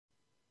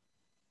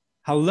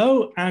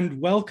Hello and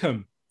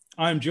welcome.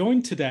 I'm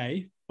joined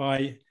today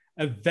by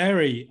a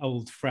very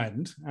old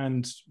friend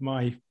and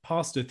my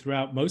pastor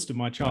throughout most of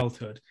my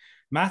childhood,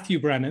 Matthew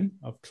Brennan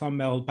of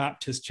Clonmel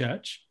Baptist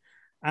Church,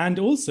 and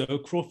also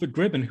Crawford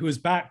Gribben, who is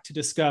back to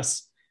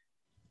discuss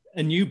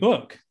a new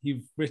book.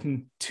 You've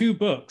written two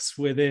books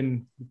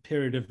within the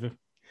period of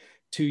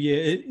 2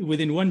 years.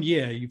 Within 1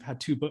 year, you've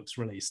had two books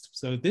released.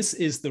 So this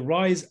is The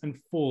Rise and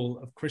Fall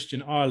of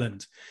Christian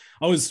Ireland.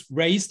 I was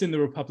raised in the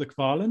Republic of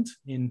Ireland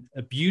in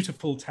a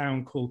beautiful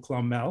town called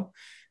Clonmel,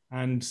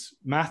 and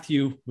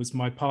Matthew was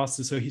my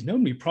pastor, so he's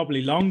known me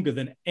probably longer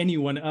than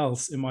anyone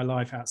else in my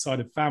life outside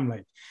of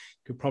family.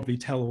 Could probably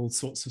tell all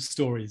sorts of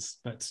stories,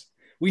 but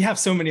we have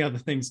so many other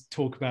things to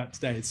talk about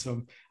today,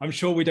 so I'm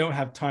sure we don't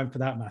have time for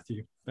that,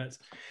 Matthew. But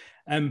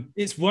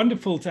it's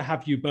wonderful to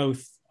have you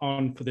both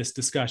on for this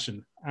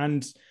discussion.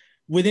 And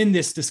within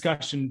this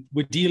discussion,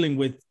 we're dealing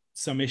with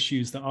some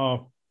issues that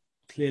are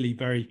clearly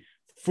very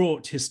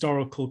fraught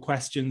historical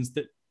questions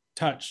that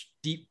touch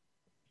deep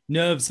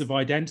nerves of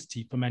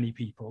identity for many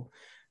people.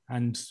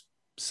 And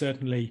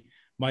certainly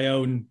my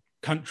own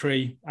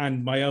country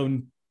and my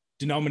own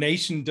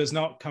denomination does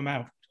not come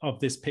out of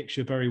this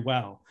picture very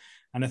well.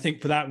 And I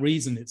think for that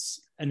reason,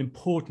 it's an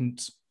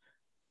important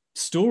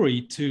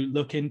story to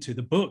look into.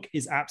 The book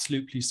is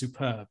absolutely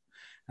superb.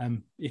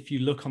 If you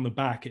look on the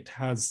back, it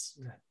has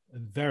a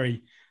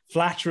very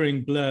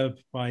flattering blurb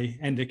by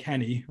Enda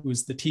Kenny, who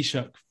was the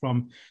Taoiseach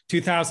from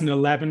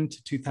 2011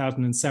 to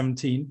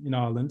 2017 in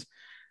Ireland.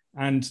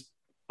 And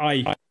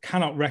I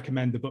cannot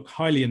recommend the book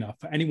highly enough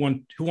for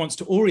anyone who wants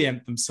to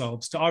orient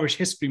themselves to Irish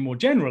history more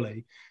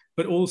generally,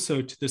 but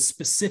also to the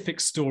specific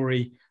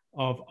story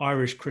of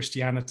Irish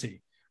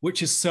Christianity,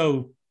 which is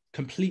so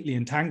completely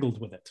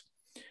entangled with it.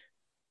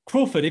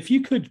 Crawford, if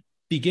you could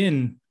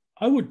begin,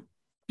 I would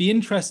be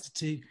interested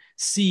to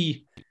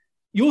see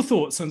your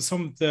thoughts on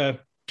some of the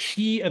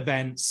key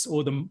events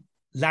or the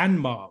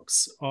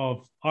landmarks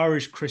of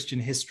Irish Christian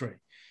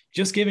history,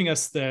 just giving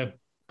us the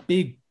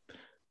big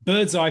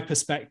bird's eye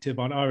perspective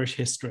on Irish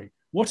history.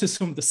 What are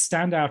some of the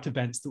standout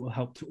events that will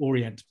help to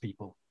orient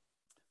people?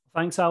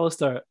 Thanks,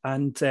 Alistair,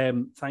 and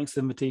thanks for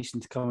the invitation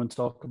to come and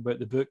talk about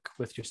the book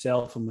with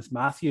yourself and with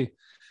Matthew.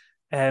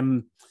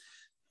 The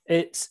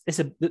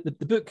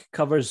book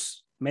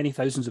covers many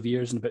thousands of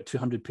years and about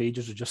 200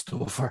 pages or just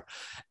over.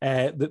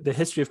 The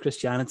history of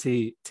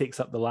Christianity takes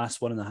up the last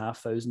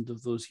 1,500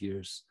 of those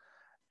years.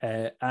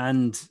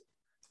 And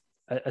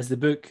as the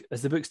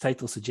book's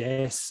title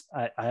suggests,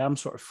 I am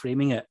sort of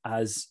framing it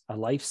as a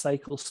life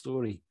cycle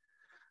story,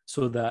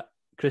 so that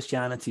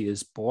Christianity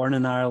is born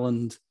in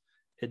Ireland,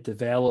 it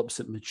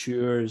develops, it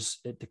matures,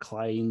 it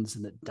declines,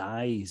 and it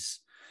dies.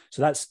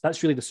 So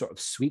that's really the sort of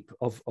sweep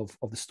of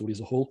the story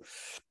as a whole.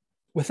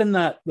 Within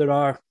that, there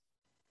are,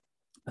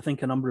 I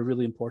think, a number of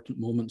really important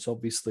moments.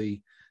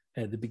 Obviously,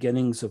 the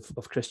beginnings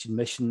of Christian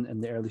mission in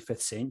the early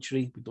 5th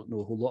century. We don't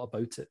know a whole lot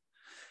about it.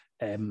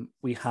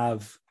 We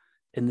have,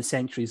 in the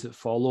centuries that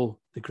follow,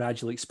 the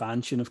gradual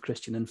expansion of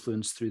Christian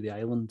influence through the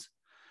island.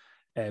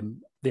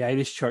 The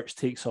Irish church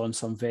takes on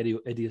some very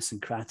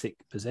idiosyncratic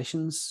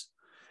positions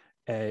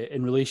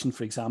in relation,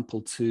 for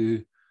example,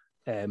 to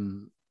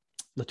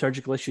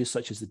liturgical issues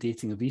such as the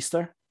dating of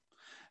Easter.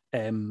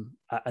 And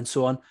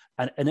so on.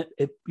 And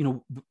it,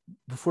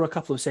 before a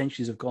couple of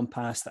centuries have gone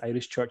past, the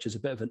Irish church is a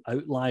bit of an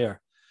outlier,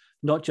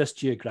 not just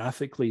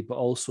geographically, but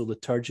also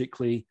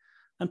liturgically,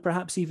 and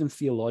perhaps even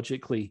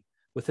theologically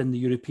within the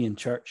European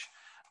church.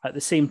 At the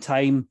same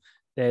time,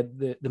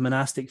 the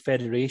monastic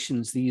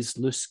federations, these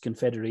loose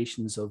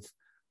confederations of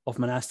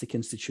monastic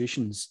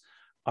institutions,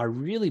 are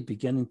really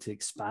beginning to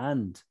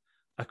expand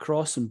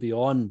across and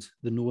beyond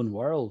the known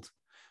world.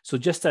 So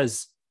just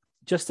as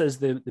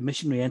the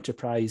missionary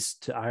enterprise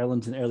to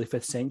Ireland in the early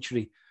 5th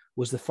century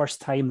was the first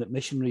time that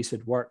missionaries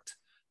had worked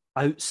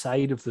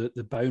outside of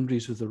the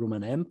boundaries of the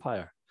Roman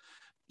Empire.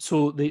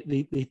 So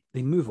they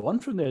move on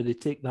from there. They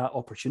take that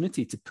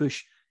opportunity to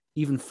push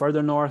even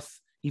further north,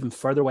 even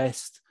further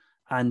west,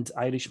 and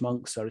Irish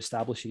monks are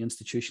establishing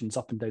institutions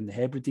up and down the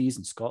Hebrides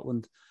in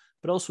Scotland,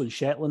 but also in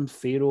Shetland,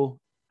 Faroe,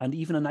 and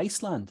even in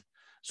Iceland.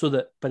 So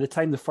that by the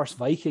time the first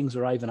Vikings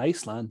arrive in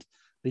Iceland,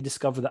 they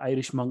discover that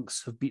Irish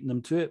monks have beaten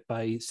them to it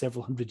by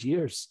several hundred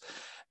years.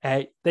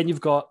 Then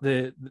you've got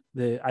the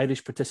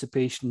Irish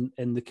participation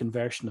in the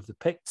conversion of the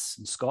Picts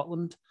in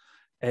Scotland,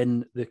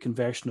 in the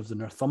conversion of the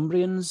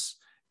Northumbrians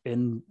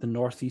in the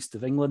northeast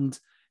of England,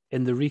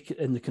 in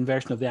the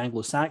conversion of the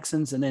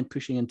Anglo-Saxons, and then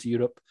pushing into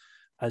Europe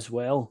as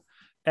well.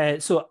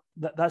 So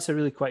that's a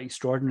really quite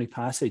extraordinary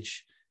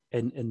passage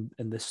in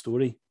this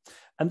story.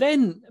 And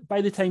then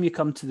by the time you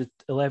come to the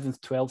 11th,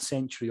 12th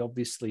century,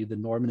 obviously the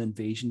Norman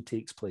invasion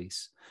takes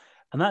place.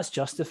 And that's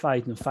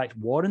justified and in fact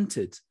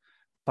warranted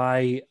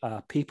by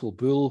a papal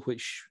bull,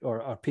 or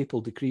a papal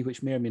decree,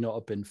 which may or may not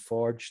have been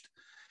forged,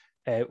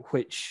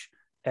 which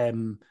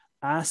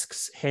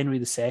asks Henry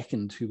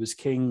II, who was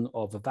king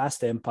of a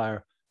vast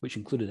empire, which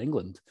included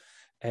England,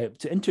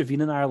 to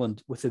intervene in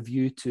Ireland with a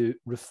view to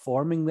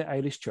reforming the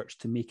Irish church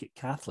to make it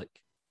Catholic.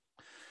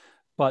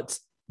 But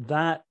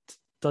that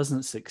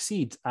doesn't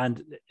succeed.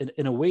 And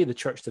in a way, the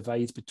church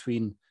divides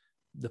between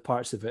the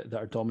parts of it that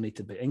are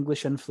dominated by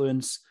English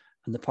influence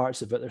and the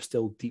parts of it that are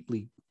still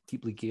deeply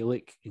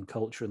Gaelic in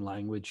culture and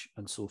language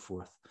and so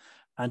forth.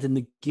 And in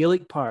the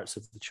Gaelic parts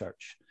of the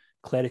church,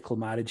 clerical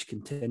marriage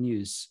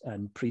continues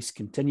and priests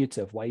continue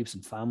to have wives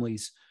and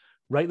families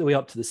right the way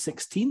up to the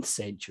 16th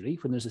century,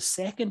 when there's a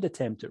second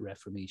attempt at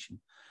Reformation,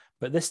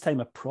 but this time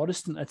a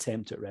Protestant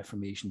attempt at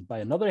Reformation by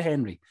another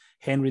Henry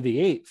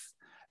VIII.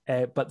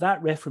 But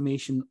that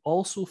Reformation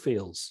also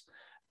fails.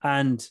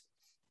 And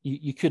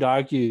you could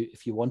argue,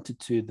 if you wanted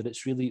to, that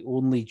it's really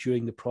only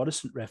during the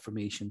Protestant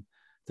Reformation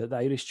that the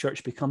Irish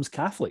Church becomes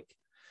Catholic,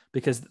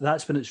 because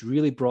that's when it's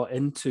really brought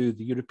into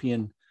the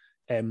European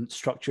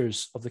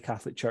structures of the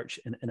Catholic Church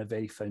in a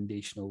very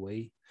foundational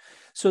way.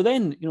 So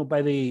then,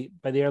 by the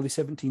early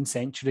 17th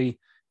century,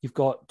 you've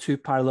got two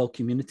parallel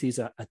communities,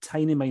 a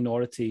tiny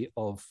minority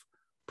of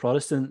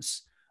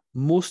Protestants,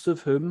 most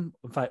of whom,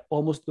 in fact,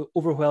 almost the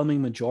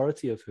overwhelming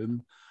majority of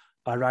whom,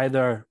 are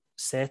either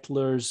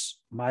settlers,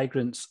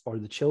 migrants, or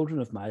the children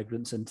of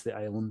migrants into the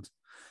island.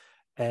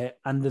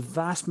 And the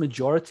vast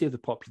majority of the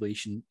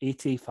population,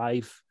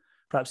 85,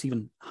 perhaps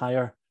even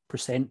higher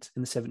percent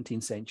in the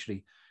 17th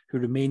century, who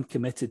remain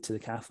committed to the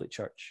Catholic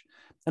Church.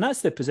 And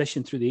that's the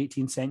position through the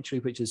 18th century,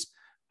 which is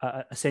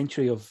a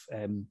century of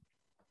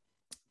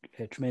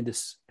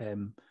tremendous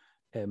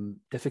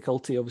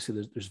difficulty.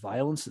 Obviously, there's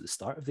violence at the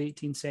start of the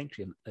 18th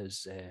century, and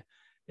there's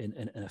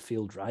in a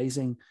field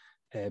rising.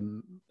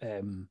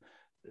 The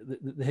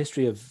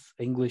history of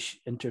English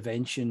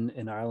intervention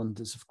in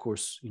Ireland is, of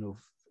course,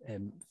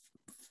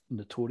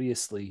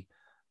 notoriously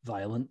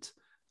violent,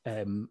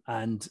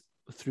 and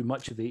through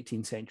much of the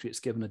 18th century, it's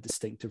given a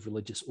distinctive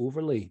religious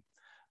overlay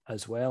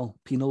as well.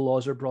 Penal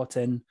laws are brought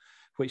in,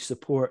 which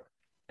support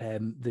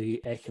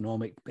the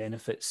economic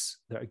benefits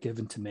that are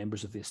given to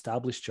members of the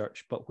established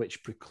church, but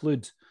which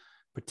preclude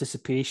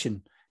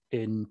participation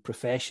in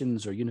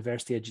professions or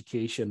university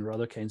education or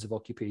other kinds of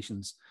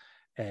occupations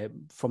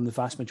from the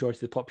vast majority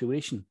of the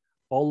population.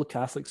 All the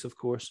Catholics, of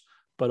course,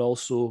 but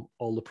also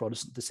all the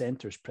Protestant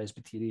dissenters,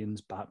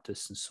 Presbyterians,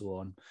 Baptists, and so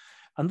on.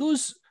 And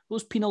those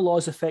penal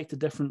laws affected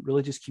different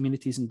religious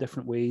communities in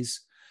different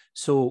ways.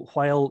 So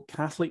while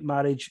Catholic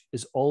marriage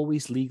is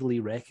always legally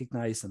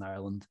recognised in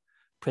Ireland,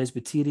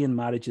 Presbyterian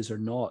marriages are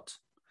not.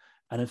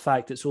 And in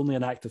fact, it's only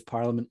an Act of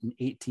Parliament in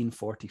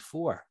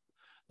 1844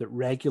 that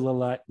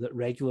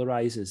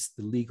regularises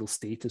the legal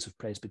status of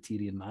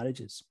Presbyterian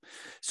marriages.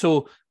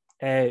 So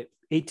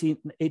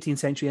 18th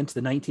century into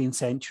the 19th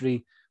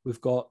century,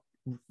 we've got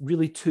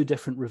really two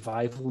different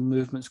revival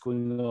movements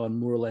going on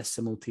more or less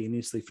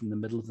simultaneously from the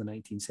middle of the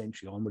 19th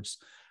century onwards.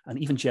 An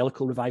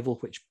evangelical revival,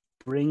 which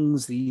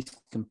brings these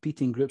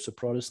competing groups of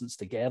Protestants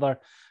together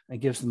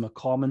and gives them a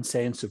common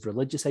sense of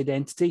religious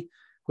identity,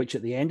 which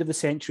at the end of the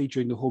century,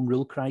 during the Home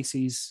Rule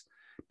crises,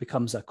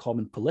 becomes a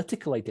common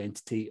political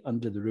identity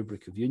under the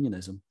rubric of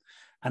unionism.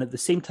 And at the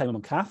same time,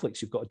 among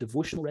Catholics, you've got a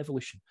devotional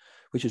revolution,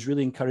 which is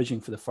really encouraging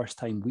for the first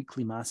time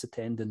weekly mass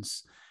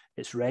attendance.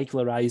 It's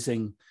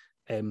regularizing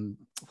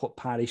what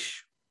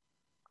parish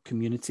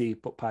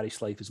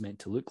life is meant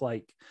to look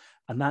like.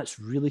 And that's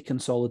really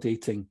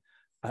consolidating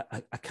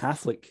a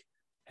Catholic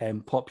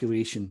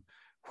population,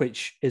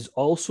 which is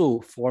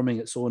also forming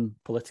its own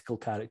political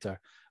character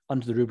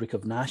under the rubric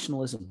of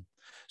nationalism.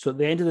 So at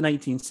the end of the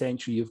 19th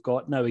century, you've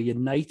got now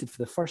for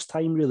the first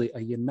time really, a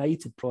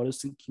united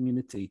Protestant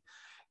community,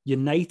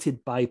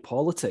 united by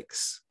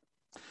politics,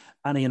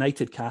 and a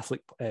united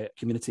Catholic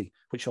community,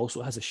 which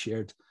also has a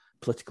shared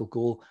political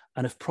goal.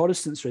 And if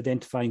Protestants are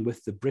identifying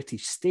with the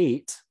British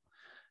state,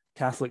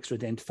 Catholics are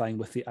identifying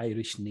with the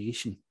Irish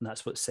nation. And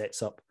that's what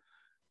sets up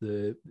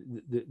the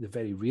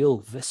very real,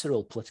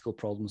 visceral political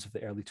problems of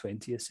the early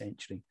 20th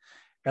century.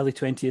 Early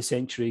 20th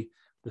century,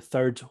 the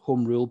third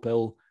Home Rule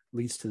Bill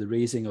leads to the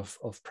raising of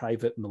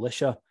private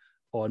militia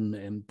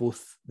on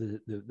both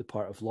the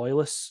part of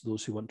loyalists,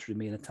 those who want to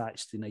remain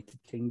attached to the United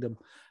Kingdom,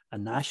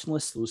 and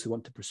nationalists, those who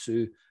want to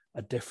pursue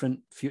a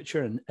different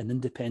future, an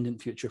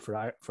independent future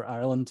for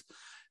Ireland.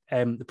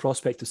 The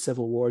prospect of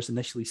civil wars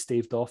initially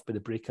staved off by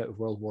the breakout of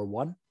World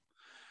War I,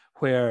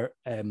 where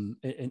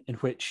in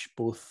which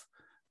both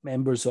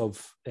members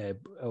of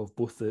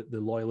both the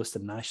loyalist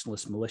and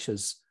nationalist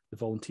militias, the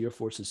volunteer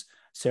forces,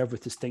 served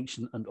with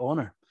distinction and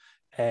honour.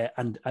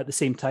 And at the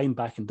same time,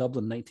 back in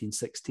Dublin,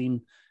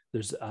 1916,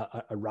 there's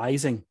a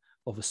rising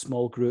of a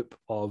small group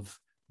of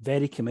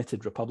very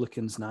committed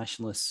Republicans,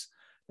 nationalists,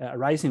 a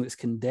rising that's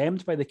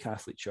condemned by the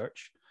Catholic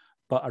Church,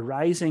 but a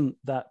rising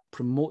that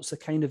promotes a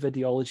kind of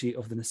ideology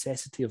of the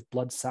necessity of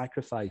blood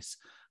sacrifice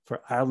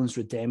for Ireland's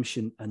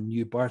redemption and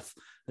new birth.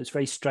 It's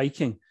very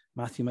striking.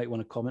 Matthew might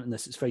want to comment on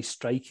this. It's very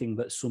striking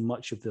that so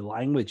much of the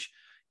language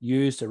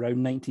used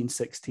around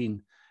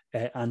 1916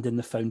 and in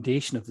the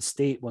foundation of the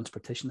state once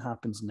partition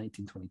happens in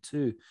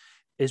 1922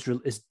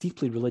 is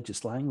deeply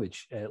religious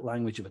language,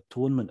 language of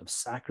atonement, of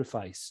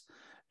sacrifice,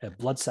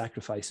 blood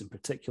sacrifice in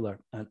particular,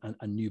 and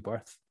new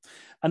birth.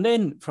 And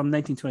then from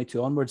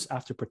 1922 onwards,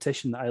 after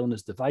partition, the island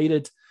is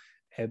divided.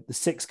 The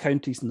 6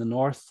 counties in the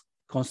north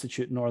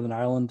constitute Northern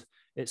Ireland.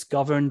 It's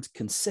governed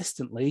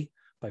consistently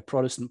by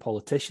Protestant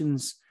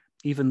politicians,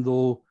 even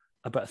though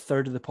about a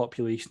third of the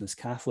population is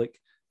Catholic.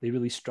 They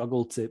really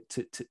struggle to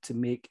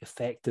make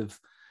effective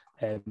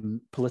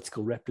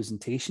political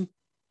representation.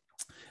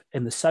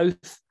 In the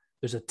South,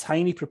 there's a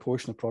tiny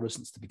proportion of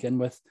Protestants to begin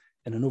with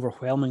in an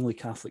overwhelmingly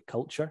Catholic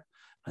culture.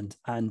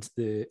 And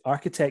the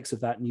architects of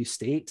that new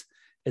state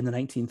in the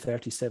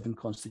 1937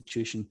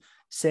 Constitution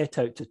set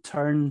out to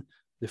turn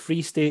the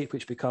Free State,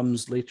 which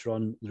becomes later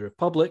on the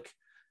Republic,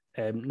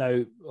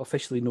 now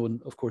officially known,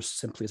 of course,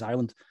 simply as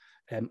Ireland,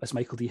 as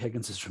Michael D.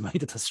 Higgins has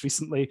reminded us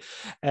recently,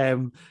 they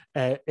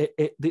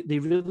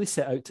really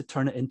set out to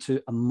turn it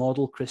into a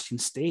model Christian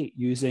state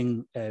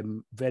using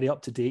very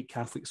up-to-date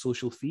Catholic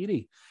social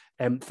theory,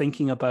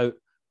 thinking about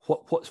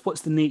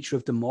what's the nature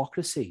of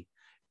democracy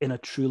in a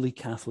truly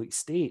Catholic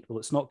state. Well,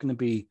 it's not going to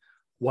be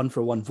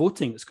one-for-one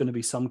voting. It's going to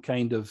be some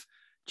kind of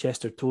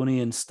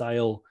Chestertonian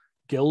style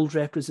guild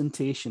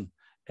representation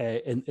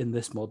in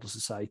this model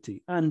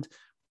society. And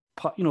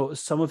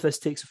some of this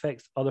takes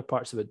effect, other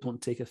parts of it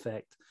don't take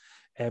effect.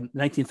 The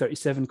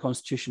 1937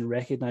 Constitution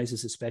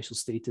recognises the special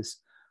status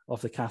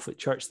of the Catholic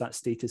Church. That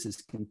status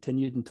is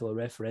continued until a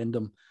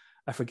referendum.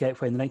 I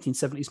forget when, the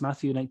 1970s,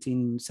 Matthew,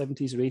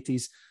 1970s or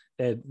 80s,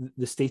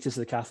 the status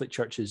of the Catholic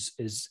Church is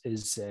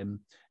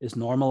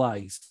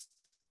normalised.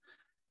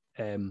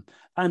 And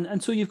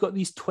so you've got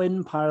these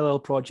twin parallel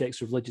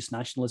projects of religious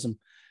nationalism.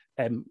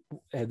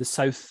 The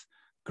South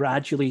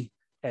gradually,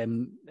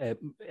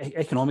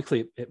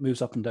 economically, it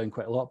moves up and down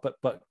quite a lot,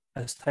 but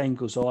as time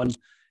goes on,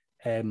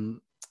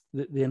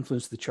 the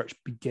influence of the church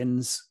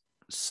begins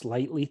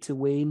slightly to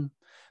wane.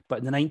 But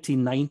in the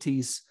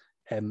 1990s,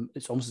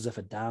 it's almost as if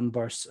a dam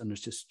bursts and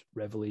there's just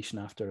revelation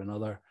after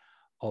another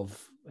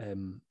of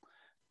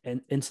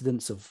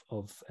incidents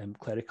of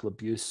clerical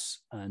abuse,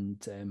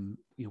 and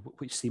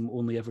which seem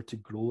only ever to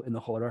grow in the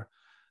horror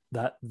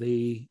that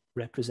they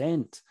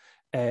represent.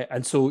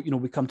 And so,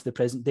 we come to the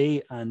present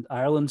day, and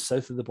Ireland,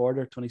 south of the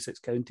border, 26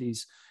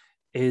 counties,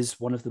 is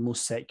one of the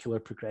most secular,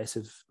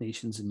 progressive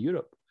nations in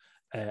Europe,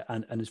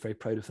 and is very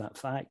proud of that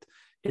fact.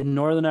 In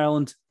Northern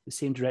Ireland, the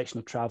same direction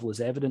of travel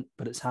is evident,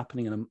 but it's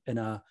happening in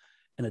a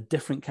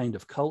different kind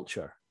of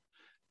culture,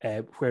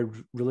 where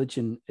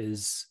religion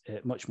is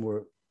much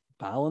more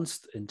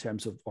balanced in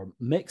terms of, or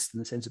mixed in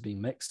the sense of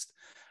being mixed,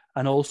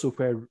 and also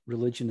where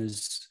religion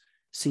is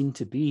seen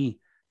to be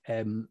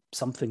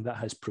something that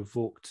has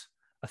provoked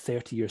a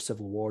 30-year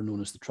civil war known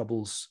as the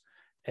Troubles,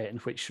 in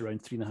which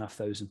around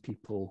 3,500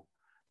 people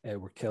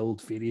were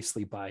killed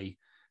variously by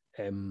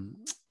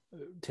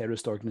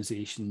terrorist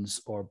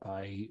organizations or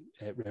by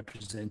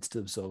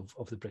representatives of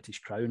the British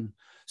Crown.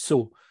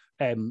 So,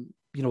 while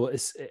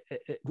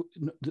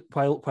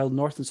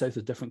North and South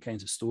have different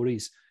kinds of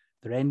stories,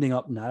 they're ending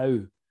up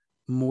now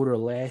more or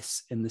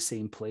less in the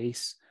same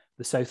place.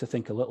 The South, I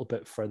think, a little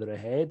bit further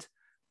ahead,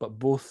 but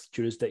both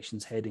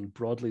jurisdictions heading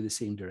broadly the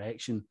same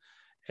direction.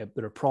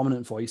 There are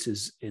prominent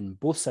voices in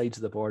both sides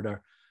of the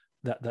border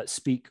that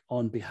speak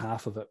on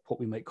behalf of what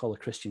we might call a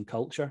Christian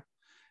culture.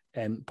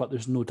 But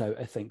there's no doubt,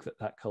 I think,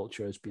 that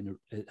culture has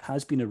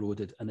been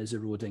eroded and is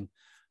eroding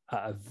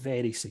at a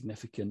very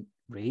significant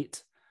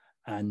rate.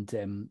 And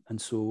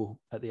so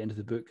at the end of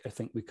the book, I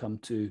think we come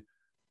to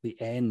the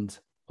end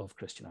of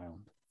Christian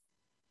Ireland.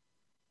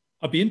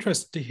 I'd be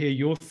interested to hear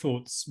your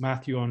thoughts,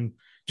 Matthew, on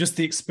just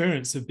the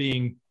experience of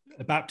being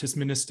a Baptist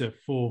minister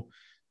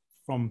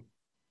from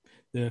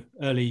the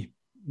early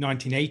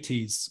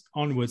 1980s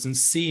onwards, and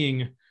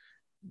seeing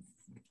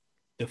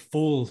the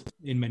fall,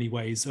 in many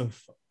ways,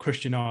 of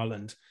Christian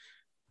Ireland.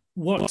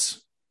 What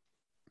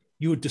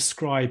you would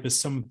describe as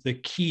some of the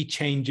key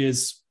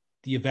changes,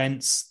 the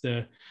events,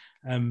 the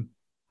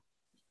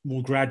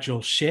more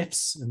gradual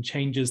shifts and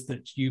changes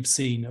that you've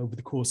seen over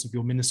the course of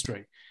your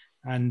ministry,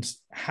 and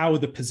how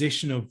the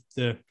position of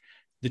the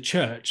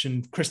church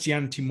and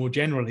Christianity more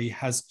generally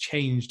has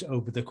changed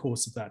over the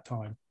course of that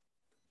time?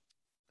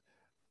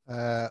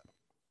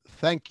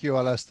 Thank you,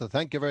 Alistair.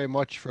 Thank you very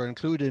much for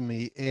including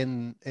me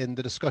in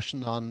the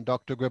discussion on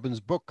Dr. Gribben's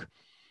book.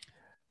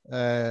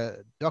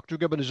 Dr.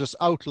 Gribben has just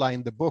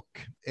outlined the book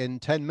in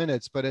 10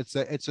 minutes, but it's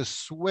a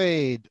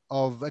swathe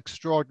of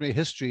extraordinary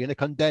history in a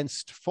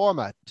condensed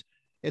format.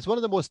 It's one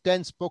of the most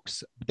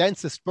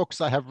densest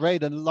books I have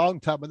read in a long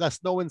time, and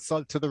that's no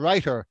insult to the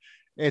writer.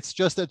 It's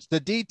just that the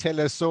detail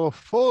is so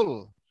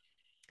full.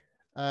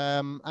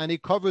 And he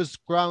covers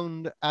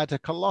ground at a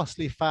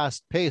colossally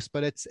fast pace,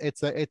 but it's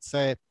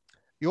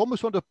you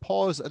almost want to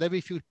pause at every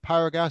few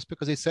paragraphs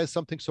because he says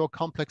something so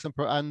complex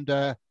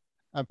and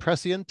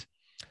prescient.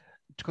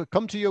 To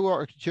come to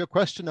your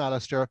question,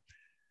 Alistair,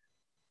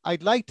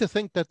 I'd like to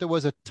think that there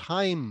was a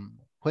time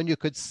when you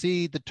could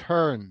see the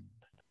turn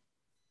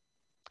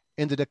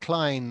in the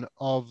decline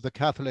of the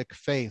Catholic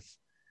faith.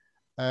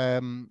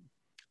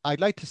 I'd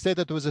like to say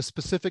that there was a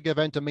specific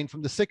event. I mean,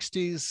 from the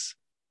 60s,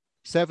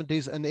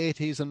 70s, and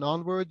 80s and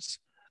onwards,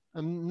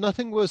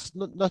 nothing was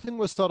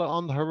sort of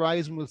on the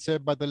horizon. We'll say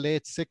by the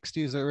late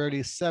 60s or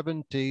early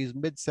 70s,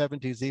 mid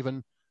 70s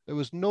even. There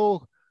was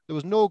no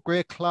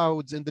great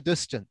clouds in the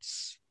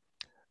distance.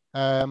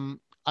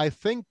 I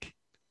think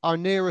our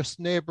nearest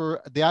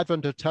neighbor, the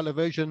advent of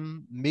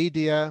television,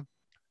 media,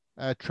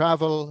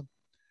 travel,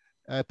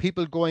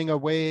 people going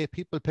away,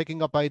 people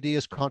picking up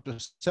ideas,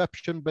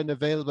 contraception been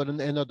available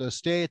in other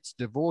states,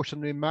 divorce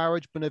and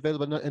remarriage been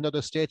available in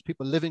other states,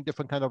 people living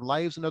different kind of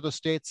lives in other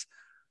states.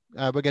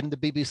 We're getting the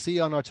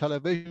BBC on our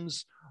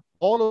televisions.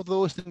 All of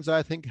those things,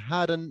 I think,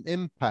 had an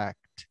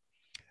impact.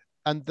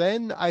 And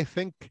then I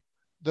think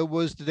there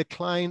was the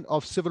decline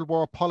of Civil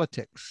War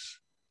politics.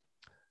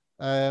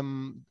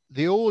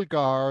 The old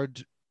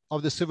guard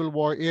of the Civil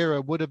War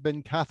era would have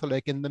been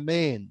Catholic in the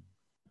main.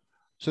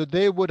 So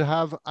they would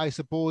have, I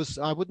suppose,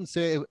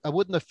 it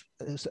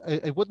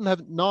wouldn't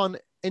have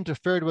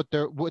non-interfered with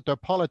their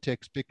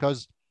politics,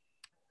 because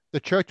the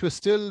church was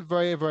still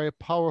very, very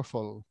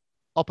powerful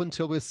up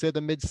until, we say,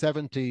 the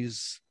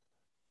mid-70s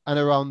and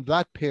around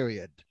that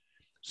period.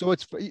 So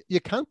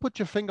you can't put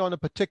your finger on a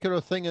particular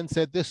thing and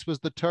say this was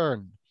the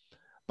turn.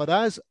 But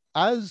as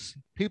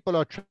people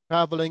are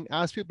traveling,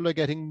 as people are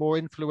getting more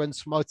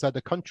influence from outside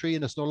the country,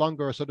 and it's no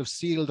longer sort of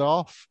sealed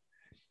off,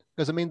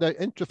 because I mean,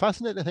 the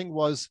fascinating thing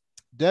was,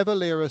 De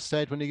Valera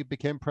said when he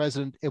became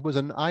president, it was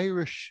an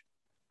Irish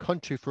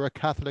country for a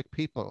Catholic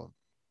people.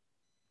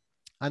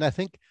 And I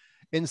think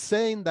in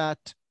saying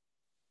that,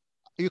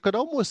 you could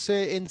almost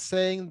say in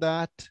saying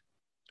that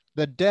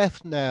the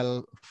death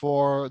knell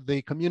for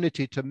the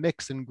community to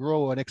mix and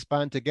grow and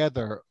expand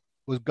together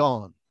was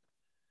gone.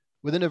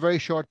 Within a very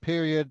short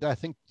period, I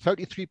think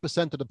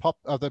 33%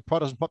 of the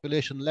Protestant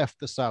population left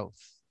the South.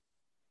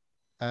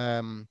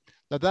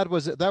 That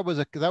was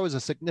a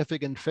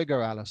significant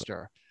figure,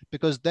 Alistair,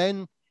 because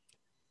then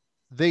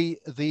the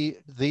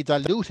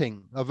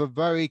diluting of a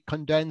very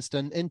condensed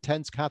and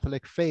intense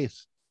Catholic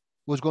faith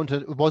wasn't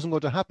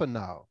going to happen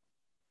now.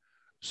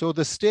 So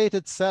the state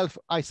itself,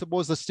 I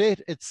suppose,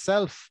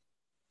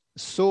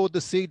 sowed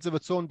the seeds of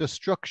its own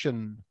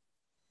destruction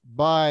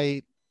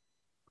by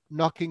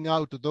knocking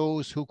out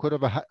those who could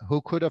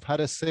have had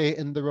a say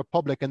in the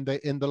republic and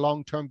in the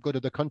long-term good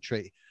of the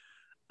country.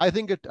 I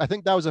think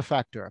that was a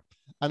factor.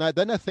 And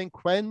I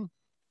think when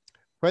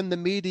the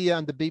media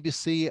and the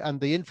BBC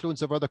and the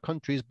influence of other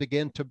countries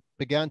began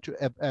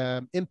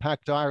to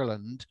impact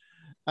Ireland,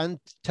 and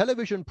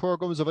television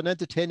programs of an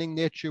entertaining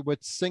nature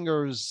with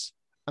singers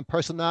and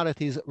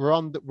personalities were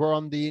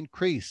on the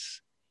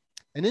increase,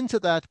 and into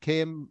that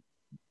came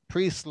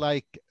priests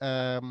like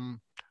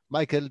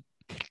Michael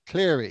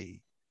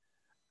Cleary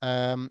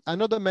and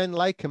other men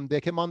like him. They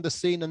came on the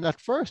scene, and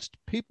at first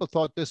people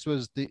thought this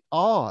was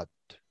odd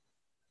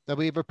that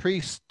we have a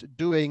priest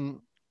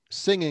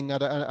singing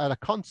at a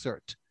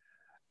concert.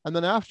 And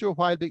then after a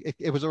while,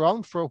 it was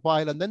around for a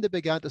while, and then they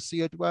began to see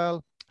it.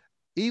 Well,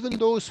 even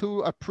those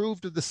who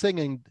approved of the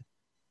singing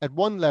at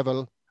one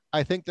level,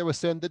 I think they were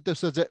saying that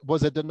this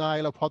was a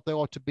denial of what they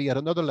ought to be at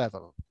another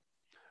level.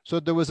 So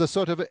there was a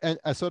sort of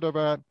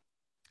a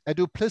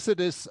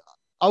duplicitous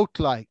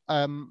outline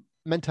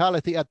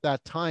mentality at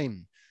that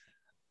time.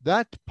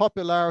 That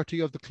popularity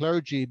of the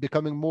clergy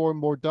becoming more and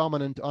more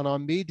dominant on our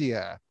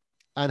media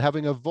and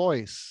having a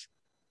voice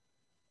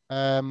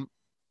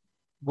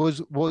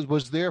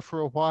was there for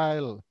a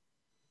while,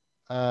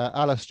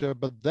 Alistair.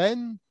 But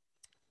then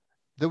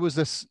there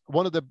was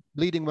one of the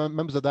leading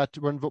members of that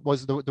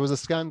there was a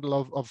scandal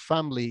of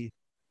family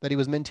that he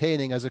was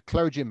maintaining as a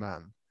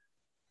clergyman.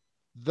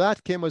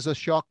 That came as a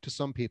shock to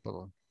some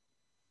people.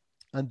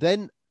 And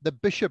then a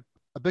bishop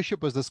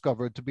was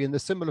discovered to be in a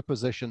similar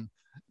position.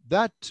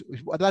 That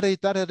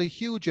had a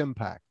huge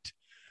impact.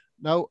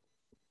 Now,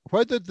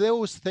 whether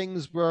those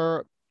things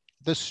were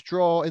the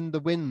straw in the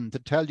wind to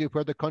tell you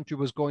where the country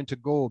was going to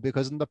go,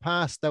 because in the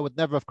past that would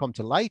never have come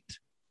to light.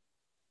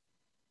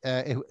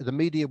 The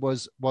media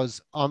was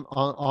on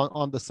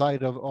the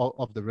side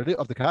of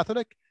the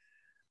Catholic,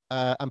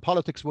 and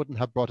politics wouldn't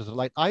have brought it to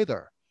light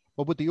either.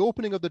 But with the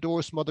opening of the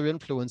doors from other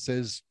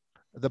influences,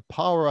 the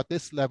power at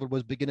this level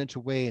was beginning to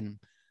wane.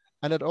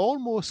 And it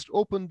almost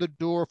opened the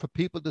door for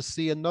people to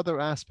see another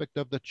aspect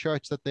of the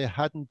church that they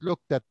hadn't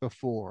looked at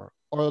before,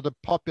 or the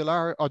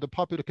popular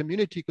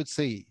community could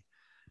see.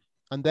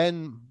 And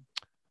then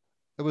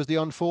it was the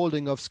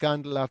unfolding of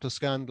scandal after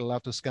scandal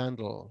after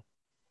scandal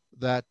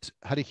that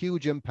had a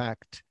huge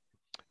impact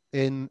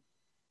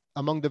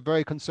among the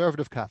very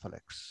conservative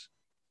Catholics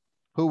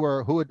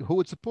who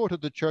had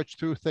supported the church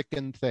through thick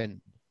and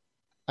thin,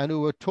 and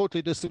who were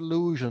totally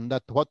disillusioned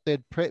that what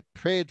they'd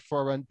prayed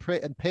for and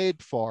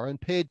paid for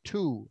and paid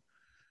to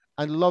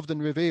and loved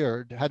and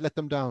revered had let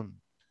them down.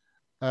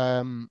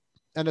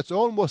 And it's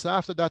almost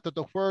after that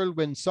the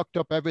whirlwind sucked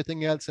up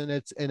everything else in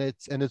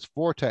its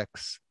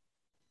vortex,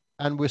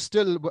 and we're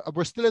still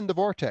in the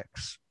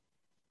vortex.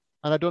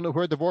 And I don't know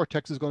where the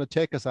vortex is going to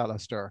take us,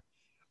 Alistair.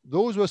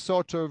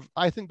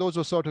 I think those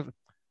were sort of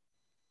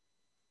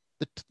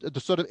the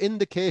sort of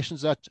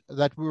indications that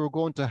we were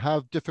going to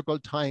have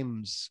difficult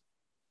times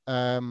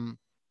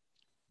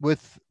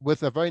with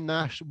a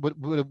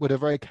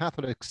very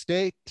Catholic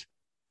state,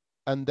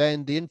 and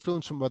then the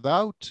influence from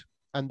without,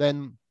 and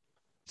then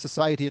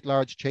society at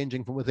large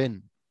changing from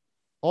within.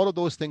 All of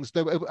those things,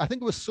 I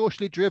think it was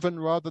socially driven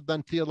rather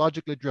than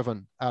theologically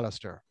driven,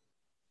 Alistair.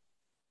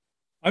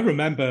 I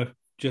remember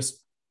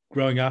just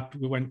growing up,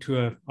 we went to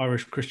an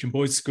Irish Christian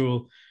boys'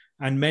 school,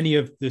 and many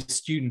of the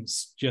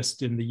students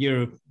just in the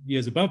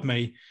years above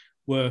me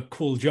were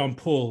called John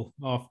Paul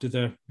after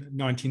the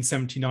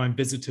 1979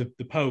 visit of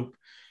the Pope.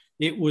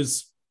 It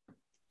was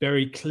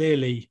very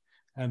clearly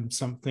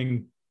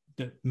something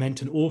that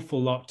meant an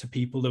awful lot to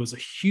people. There was a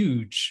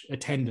huge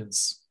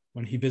attendance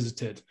when he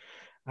visited,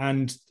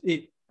 and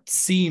it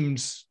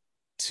seemed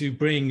to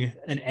bring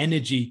an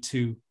energy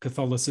to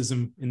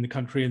Catholicism in the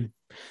country, and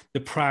the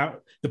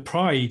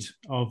pride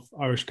of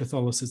Irish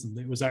Catholicism.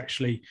 It was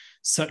actually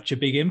such a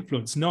big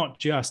influence, not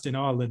just in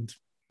Ireland,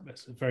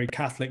 it's a very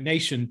Catholic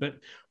nation, but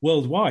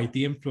worldwide,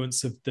 the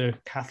influence of the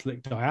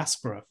Catholic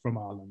diaspora from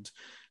Ireland.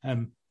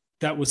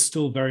 That was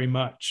still very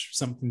much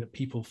something that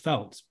people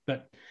felt,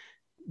 but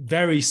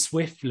very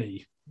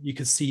swiftly, you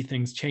could see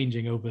things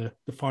changing over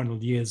the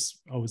final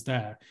years I was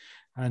there,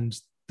 and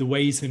the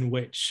ways in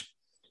which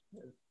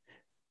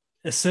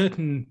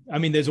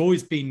there's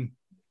always been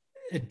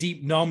a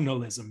deep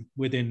nominalism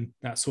within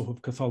that sort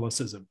of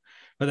Catholicism,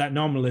 but that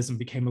nominalism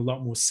became a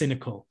lot more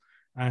cynical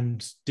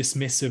and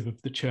dismissive of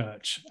the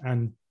church,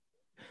 and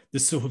the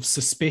sort of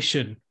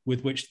suspicion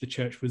with which the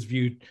church was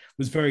viewed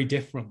was very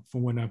different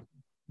from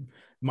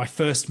my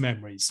first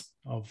memories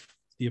of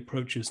the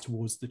approaches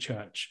towards the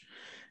church.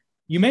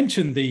 You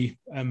mentioned the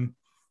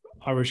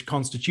Irish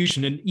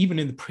Constitution, and even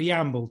in the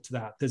preamble to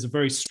that, there's a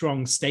very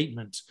strong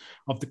statement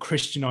of the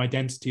Christian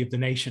identity of the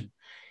nation.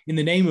 In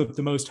the name of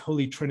the most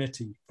holy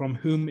Trinity, from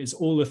whom is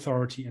all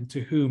authority and to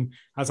whom,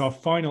 as our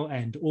final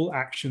end, all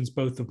actions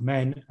both of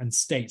men and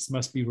states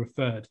must be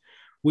referred,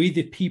 we,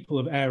 the people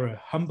of error,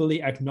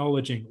 humbly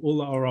acknowledging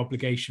all our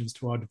obligations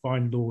to our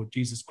divine Lord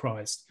Jesus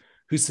Christ,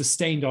 who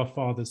sustained our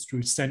fathers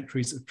through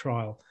centuries of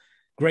trial,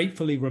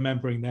 gratefully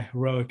remembering their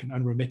heroic and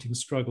unremitting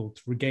struggle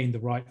to regain the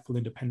rightful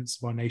independence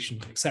of our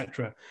nation,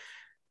 etc.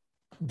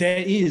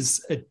 There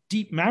is a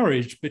deep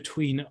marriage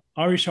between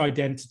Irish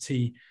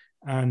identity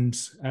and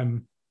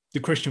the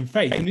Christian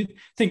faith. And I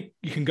think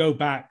you can go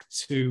back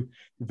to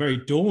the very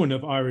dawn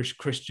of Irish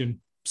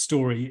Christian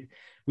story.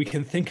 We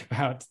can think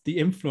about the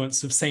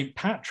influence of St.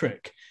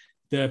 Patrick,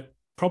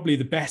 probably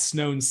the best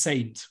known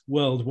saint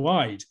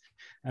worldwide.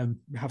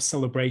 We have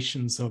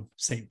celebrations of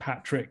St.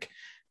 Patrick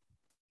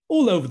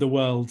all over the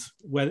world,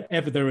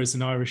 wherever there is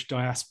an Irish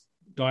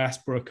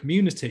diaspora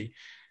community.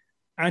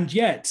 And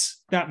yet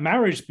that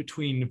marriage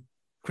between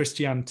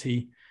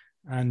Christianity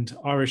and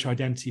Irish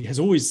identity has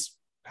always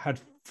had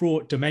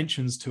fraught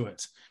dimensions to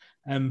it.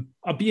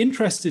 I'd be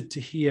interested to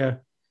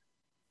hear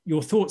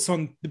your thoughts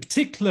on the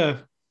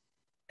particular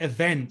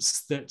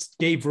events that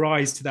gave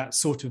rise to that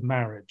sort of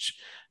marriage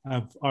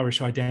of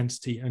Irish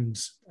identity and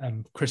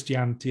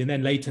Christianity, and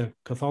then later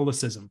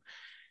Catholicism.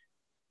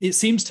 It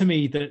seems to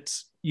me that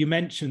you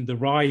mentioned the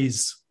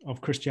rise of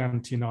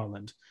Christianity in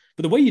Ireland,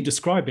 but the way you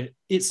describe it,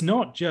 it's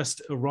not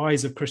just a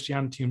rise of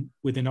Christianity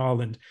within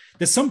Ireland.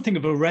 There's something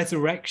of a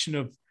resurrection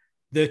of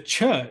the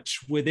church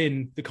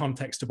within the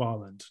context of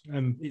Ireland.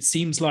 It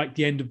seems like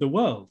the end of the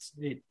world.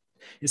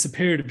 It's a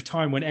period of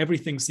time when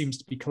everything seems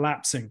to be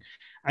collapsing.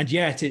 And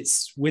yet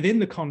it's within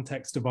the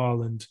context of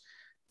Ireland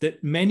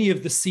that many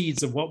of the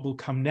seeds of what will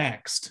come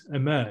next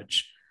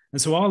emerge.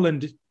 And so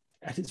Ireland,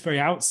 at its very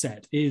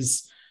outset,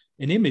 is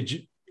an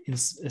image, in a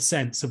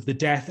sense, of the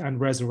death and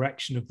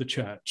resurrection of the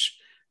church.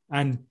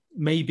 And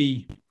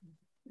maybe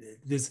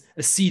there's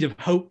a seed of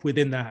hope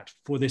within that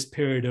for this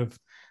period of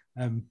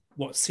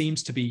what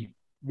seems to be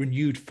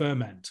renewed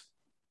ferment.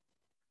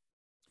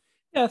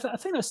 Yeah, I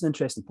think that's an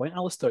interesting point,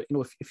 Alistair.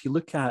 If you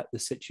look at the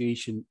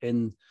situation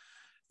in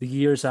the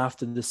years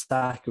after the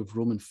sack of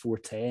Rome in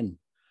 410,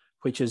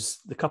 which is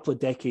the couple of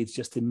decades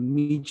just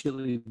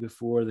immediately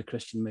before the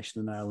Christian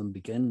mission in Ireland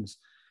begins,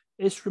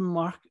 it's in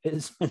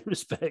many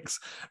respects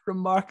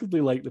remarkably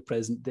like the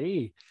present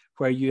day,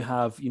 where you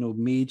have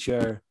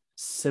major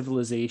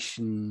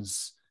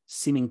civilizations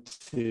seeming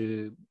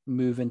to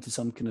move into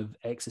some kind of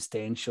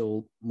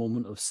existential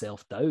moment of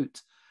self-doubt.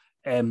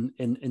 In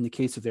the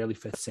case of the early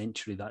 5th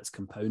century, that's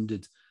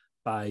compounded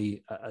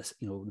by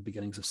the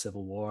beginnings of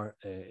civil war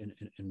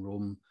in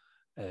Rome,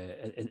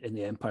 in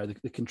the empire,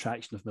 the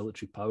contraction of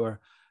military power,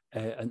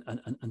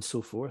 and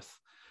so forth.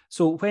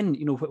 So when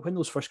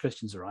those first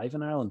Christians arrive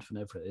in Ireland,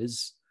 whenever it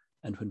is,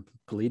 and when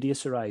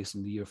Palladius arrives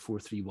in the year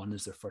 431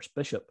 as their first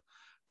bishop,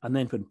 and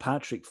then when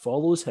Patrick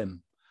follows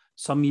him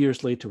some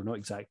years later, we're not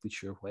exactly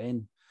sure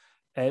when,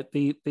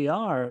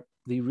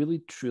 they really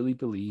truly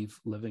believe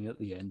living at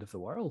the end of the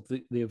world.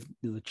 The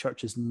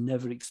church has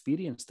never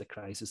experienced a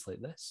crisis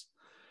like this.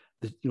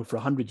 For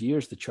 100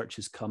 years, the church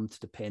has come to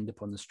depend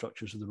upon the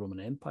structures of the Roman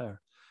Empire.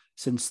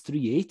 Since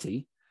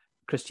 380,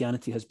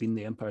 Christianity has been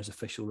the empire's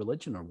official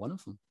religion, or one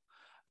of them.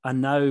 And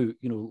now,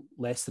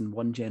 less than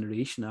one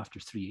generation after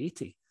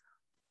 380,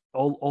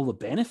 all the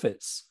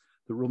benefits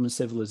that Roman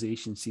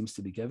civilization seems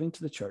to be giving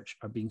to the church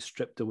are being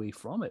stripped away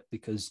from it,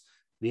 because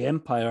the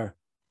empire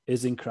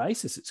is in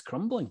crisis. It's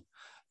crumbling.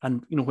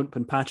 And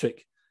when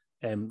Patrick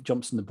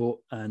jumps in the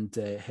boat and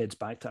heads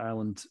back to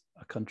Ireland,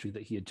 a country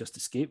that he had just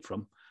escaped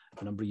from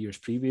a number of years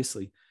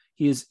previously,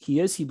 he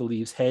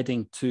believes,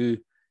 heading to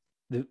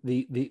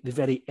the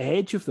very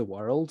edge of the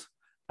world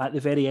at the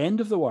very end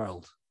of the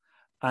world.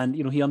 And,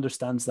 he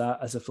understands that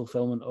as a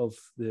fulfillment of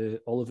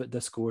the Olivet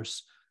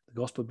Discourse, the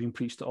gospel being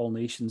preached to all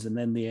nations, and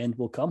then the end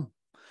will come.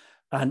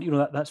 And,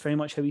 that's very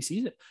much how he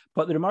sees it.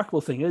 But the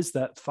remarkable thing is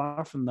that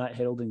far from that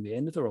heralding the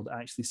end of the world, it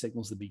actually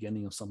signals the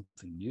beginning of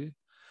something new.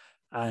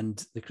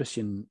 And the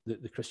Christian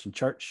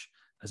church,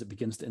 as it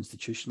begins to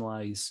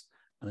institutionalize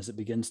and as it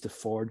begins to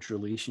forge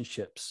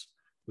relationships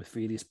with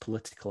various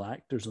political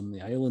actors on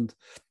the island,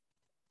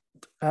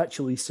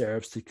 actually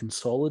serves to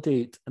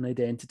consolidate an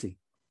identity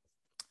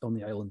on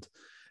the island.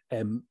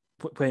 When,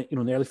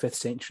 in the early 5th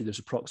century, there's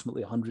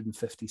approximately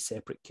 150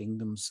 separate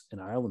kingdoms in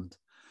Ireland.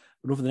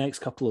 And over the next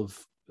couple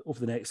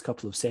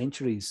of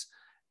centuries,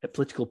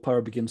 political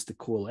power begins to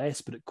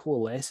coalesce, but it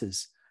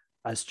coalesces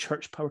as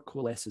church power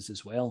coalesces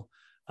as well,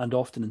 and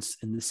often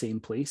in the same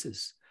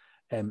places,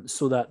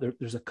 so that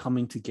there's a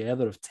coming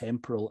together of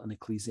temporal and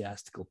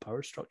ecclesiastical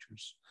power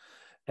structures.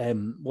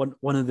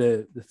 One of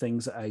the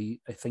things that I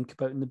think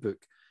about in the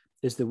book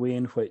is the way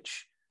in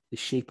which the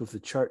shape of the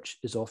church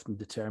is often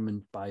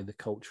determined by the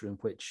culture in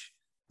which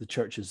the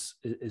church is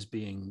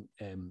being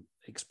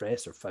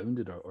expressed or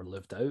founded or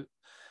lived out.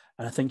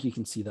 And I think you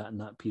can see that in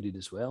that period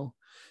as well.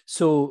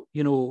 So,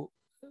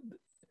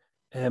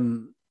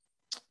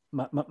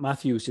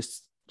 Matthew was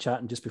just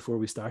chatting just before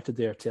we started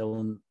there,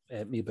 telling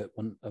me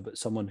about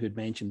someone who'd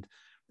mentioned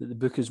that the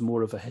book is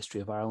more of a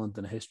history of Ireland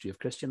than a history of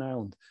Christian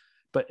Ireland.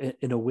 But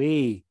in a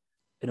way,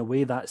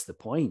 that's the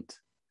point,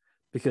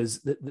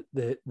 because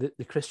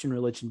the Christian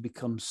religion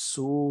becomes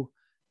so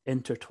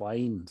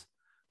intertwined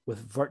with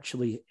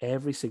virtually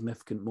every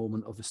significant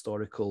moment of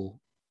historical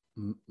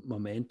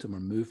momentum or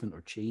movement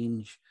or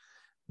change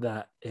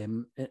that,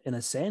 in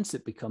a sense,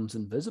 it becomes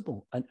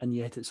invisible, and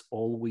yet it's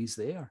always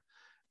there,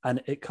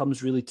 and it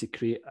comes really to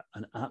create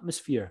an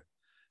atmosphere.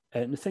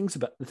 And the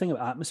thing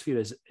about atmosphere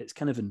is it's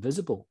kind of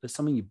invisible. It's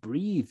something you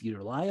breathe, you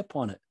rely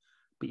upon it,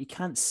 but you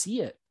can't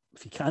see it.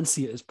 If you can't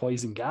see it as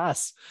poison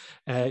gas,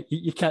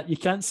 you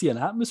can't see an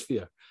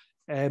atmosphere,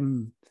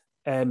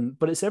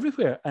 but it's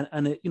everywhere,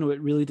 and it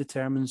really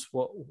determines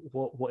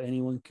what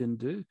anyone can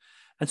do.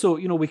 And so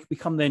we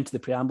come then to the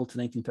preamble to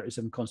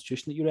 1937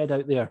 Constitution that you read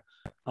out there,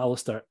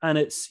 Alistair, and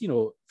it's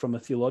from a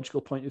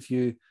theological point of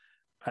view,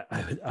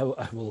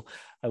 I will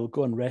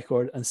go on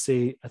record and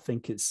say I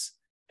think it's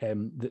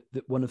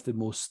one of the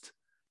most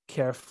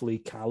carefully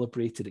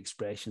calibrated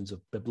expressions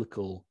of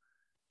biblical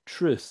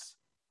truth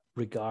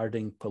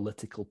regarding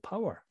political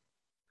power.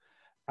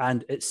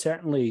 And it's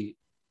certainly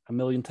a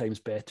million times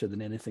better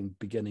than anything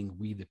beginning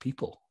 "We the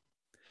People,"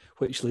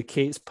 which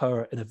locates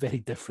power in a very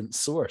different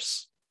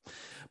source.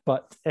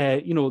 But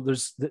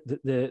there's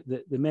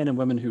the men and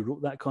women who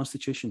wrote that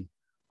constitution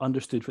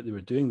understood what they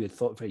were doing. They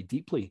thought very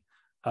deeply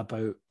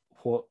about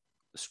what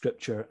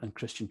scripture and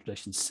Christian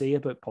traditions say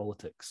about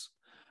politics,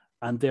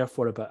 and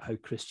therefore about how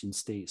Christian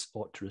states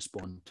ought to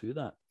respond to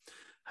that.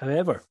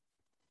 However,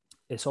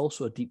 it's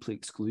also a deeply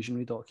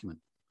exclusionary document,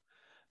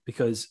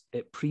 because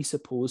it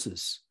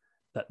presupposes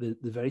that the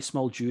very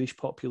small Jewish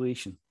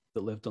population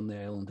that lived on the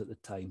island at the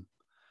time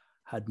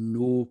had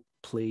no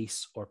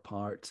place or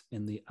part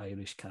in the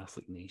Irish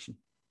Catholic nation.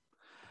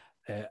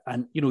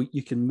 And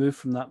you can move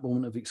from that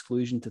moment of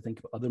exclusion to think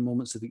of other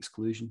moments of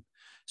exclusion.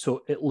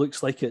 So it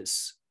looks like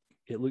it's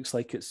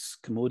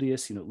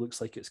commodious, it looks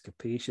like it's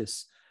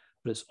capacious,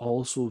 but it's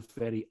also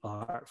very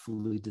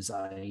artfully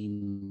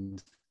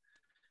designed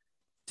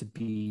to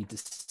be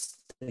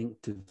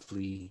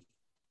distinctively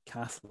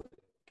Catholic,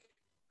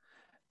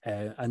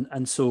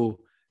 and so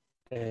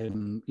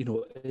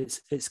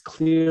it's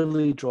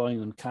clearly drawing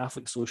on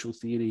Catholic social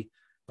theory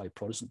by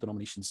Protestant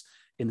denominations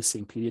in the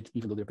same period,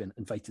 even though they've been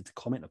invited to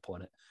comment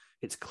upon it.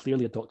 It's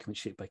clearly a document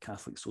shaped by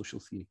Catholic social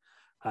theory,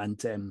 and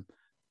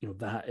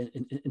that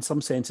in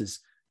some senses,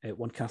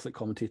 one Catholic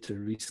commentator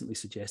recently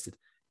suggested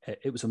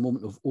it was a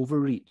moment of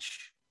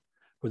overreach,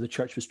 where the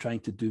church was trying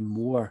to do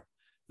more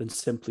than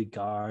simply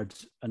guard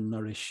and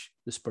nourish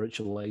the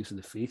spiritual lives of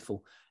the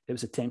faithful. It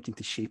was attempting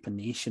to shape a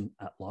nation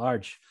at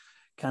large.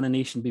 Can a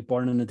nation be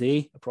born in a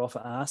day? A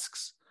prophet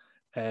asks.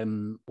 I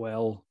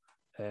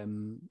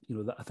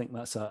think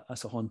that's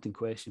a haunting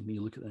question when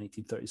you look at the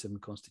 1937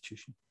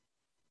 Constitution.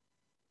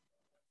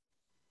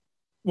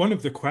 One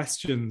of the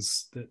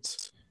questions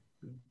that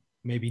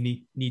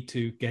maybe need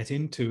to get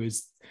into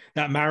is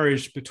that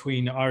marriage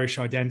between Irish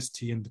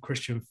identity and the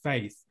Christian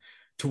faith.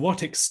 To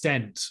what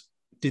extent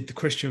did the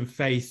Christian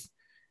faith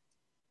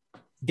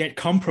get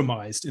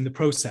compromised in the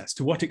process?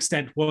 To what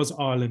extent was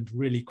Ireland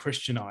really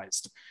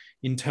Christianized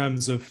in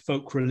terms of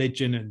folk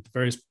religion and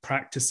various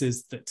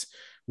practices that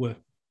were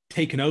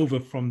taken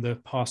over from the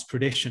past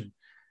tradition?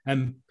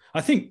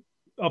 I think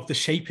of the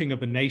shaping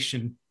of a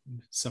nation,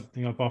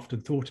 something I've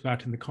often thought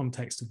about in the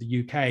context of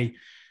the UK,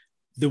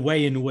 the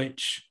way in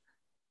which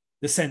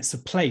the sense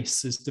of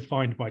place is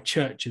defined by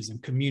churches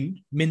and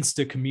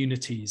minster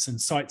communities and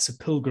sites of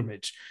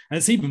pilgrimage. And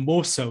it's even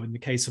more so in the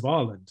case of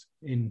Ireland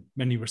in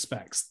many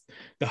respects.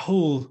 The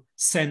whole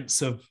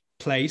sense of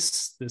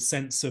place, the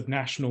sense of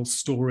national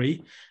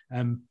story,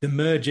 the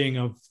merging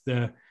of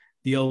the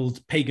the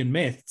old pagan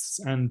myths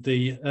and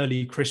the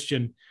early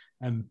Christian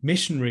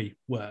missionary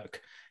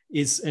work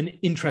is an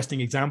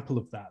interesting example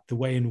of that, the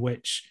way in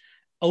which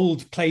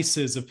old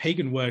places of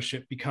pagan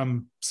worship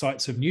become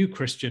sites of new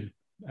Christian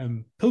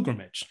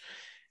pilgrimage.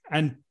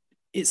 And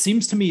it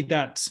seems to me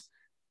that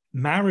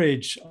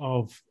marriage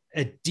of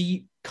a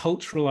deep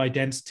cultural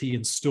identity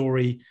and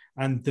story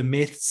and the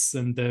myths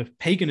and the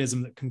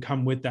paganism that can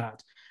come with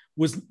that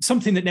was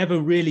something that never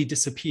really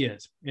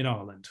disappeared in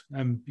Ireland.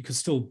 You can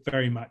still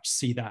very much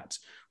see that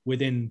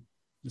within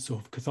the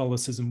sort of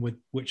Catholicism with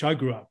which I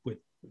grew up with.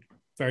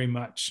 Very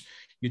much,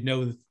 you'd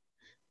know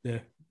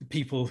the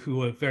people who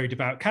were very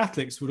devout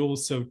Catholics would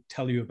also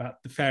tell you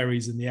about the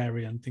fairies in the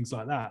area and things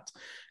like that.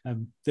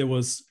 There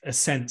was a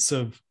sense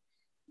of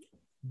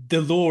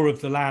the lore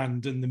of the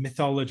land and the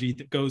mythology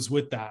that goes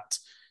with that.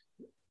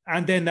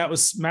 And then that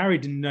was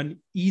married in an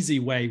easy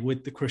way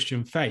with the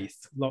Christian faith,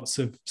 lots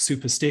of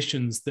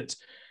superstitions that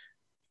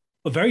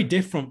are very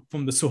different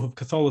from the sort of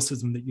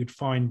Catholicism that you'd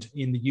find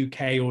in the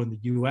UK or in the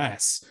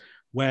US,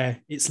 where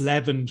it's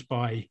leavened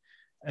by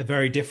a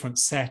very different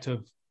set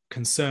of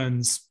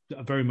concerns that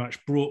are very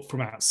much brought from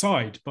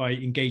outside by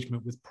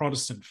engagement with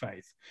Protestant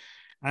faith.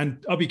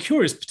 And I'll be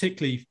curious,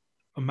 particularly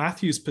on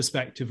Matthew's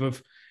perspective,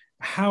 of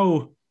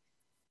how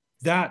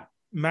that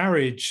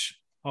marriage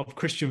of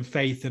Christian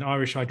faith and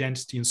Irish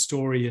identity and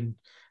story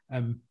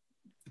and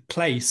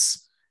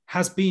place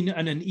has been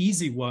an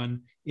easy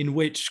one in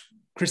which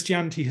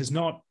Christianity has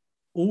not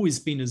always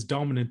been as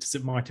dominant as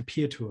it might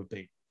appear to have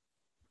been.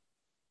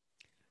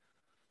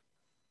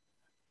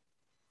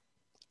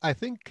 I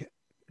think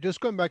just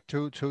going back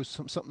to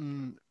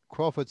something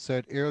Crawford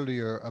said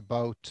earlier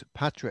about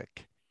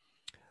Patrick,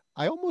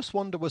 I almost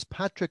wonder, was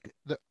Patrick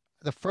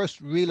the first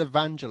real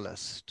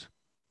evangelist?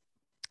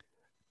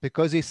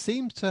 Because he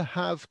seems to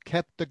have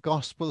kept the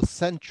gospel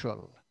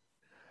central.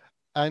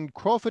 And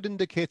Crawford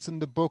indicates in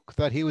the book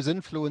that he was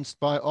influenced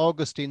by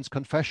Augustine's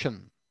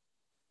confession.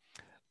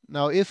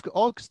 Now, if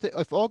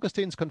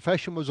Augustine's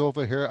confession was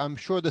over here, I'm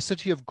sure the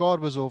city of God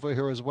was over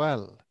here as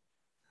well.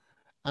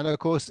 And of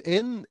course,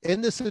 in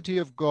the city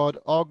of God,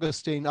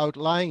 Augustine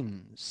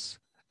outlines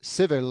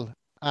civil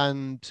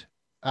and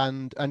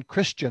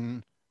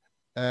Christian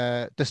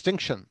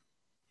distinction.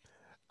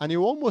 And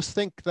you almost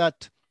think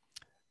that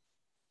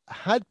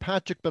had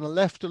Patrick been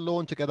left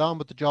alone to get on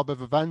with the job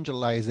of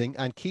evangelizing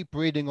and keep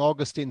reading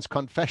Augustine's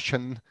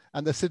confession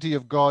and the city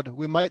of God,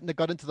 we mightn't have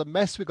got into the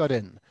mess we got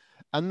in.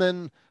 And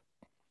then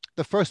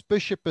the first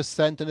bishop is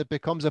sent and it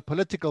becomes a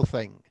political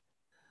thing.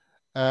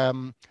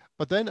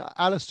 But then,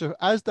 Alistair,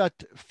 as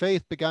that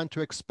faith began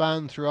to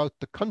expand throughout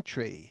the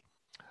country,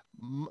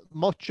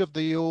 much of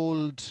the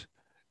old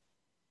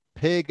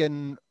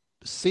pagan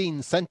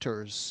scene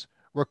centers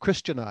were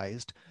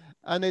Christianized,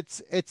 and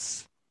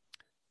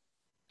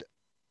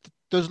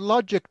there's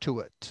logic to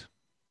it.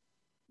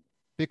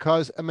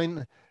 Because, I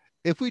mean,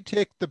 if we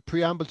take the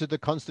preamble to the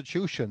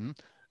Constitution,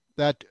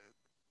 that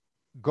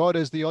God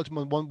is the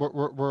ultimate one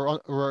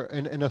we're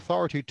in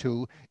authority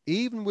to,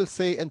 even we'll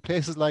say in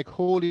places like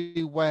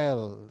holy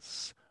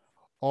wells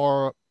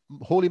or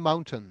holy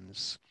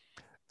mountains,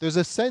 there's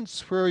a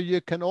sense where you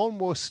can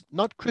almost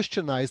not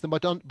Christianize them,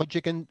 but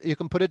you can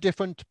put a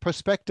different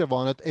perspective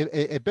on it,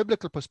 a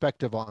biblical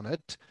perspective on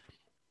it,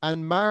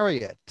 and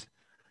marry it.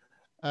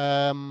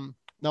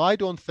 Now, I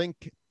don't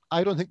think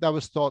that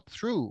was thought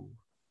through.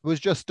 It was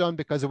just done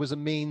because it was a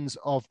means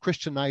of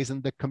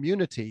Christianizing the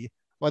community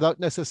without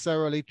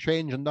necessarily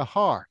changing the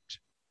heart.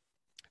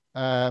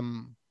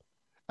 And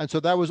so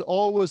that was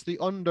always the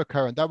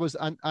undercurrent. That was,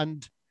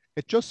 and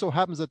it just so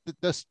happens that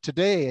this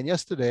today and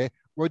yesterday,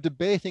 we're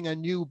debating a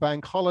new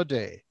bank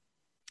holiday.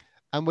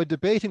 And we're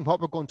debating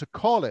what we're going to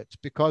call it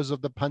because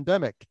of the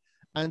pandemic.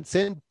 And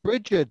St.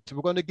 Bridget,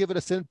 we're going to give it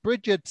a St.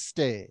 Bridget's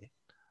Day.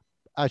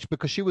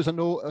 Because she was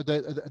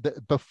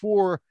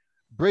before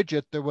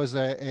Bridget, there was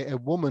a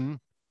woman,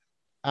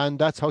 and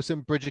that's how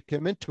St. Bridget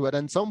came into it.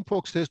 And some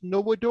folks says,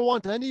 no, we don't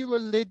want any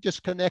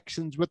religious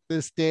connections with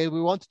this day. We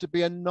want it to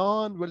be a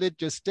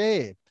non-religious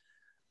day.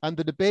 And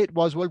the debate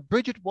was, well,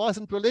 Bridget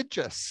wasn't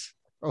religious,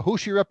 or who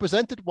she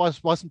represented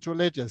wasn't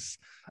religious.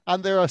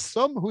 And there are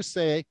some who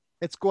say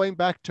it's going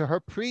back to her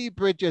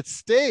pre-Bridget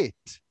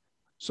state.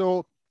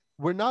 So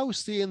we're now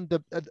seeing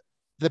the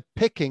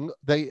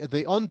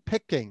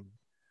unpicking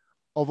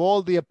of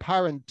all the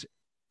apparent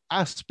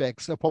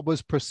aspects of what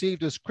was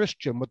perceived as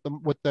Christian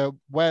with the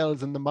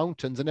wells and the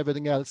mountains and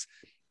everything else,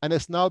 and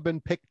it's now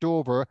been picked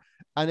over,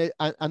 and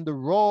the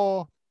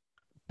raw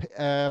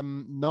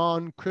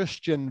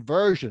non-Christian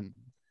version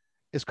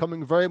is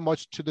coming very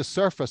much to the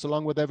surface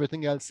along with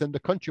everything else in the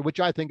country,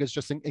 which I think is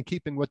just in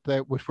keeping with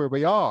where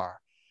we are.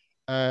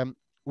 We're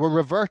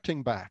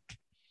reverting back,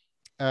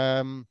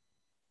 and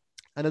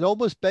it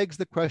almost begs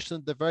the question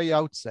at the very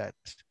outset,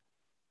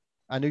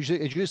 and as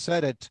you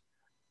said it,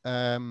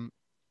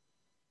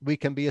 we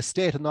can be a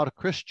state and not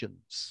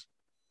Christians.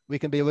 We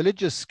can be a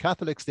religious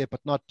Catholic state, but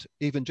not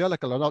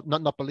evangelical or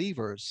not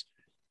believers.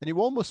 And you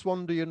almost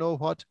wonder, you know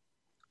what,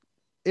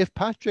 if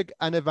Patrick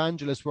and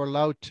evangelists were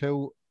allowed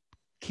to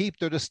keep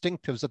their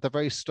distinctives at the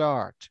very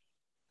start,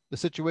 the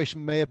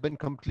situation may have been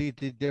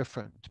completely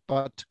different.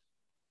 But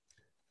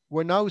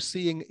we're now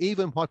seeing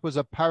even what was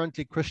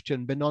apparently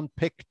Christian been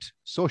unpicked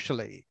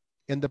socially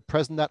in the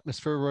present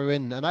atmosphere we're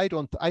in. And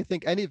I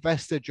think any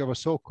vestige of a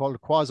so-called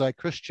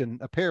quasi-Christian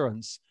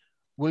appearance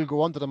will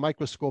go under the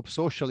microscope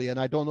socially, and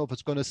I don't know if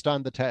it's going to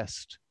stand the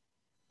test.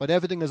 But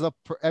everything is up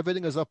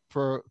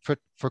for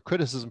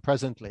criticism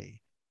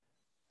presently.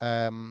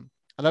 And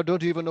I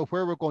don't even know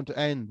where we're going to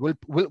end.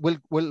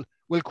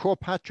 Will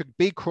Patrick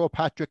be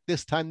Patrick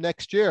this time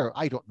next year?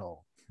 I don't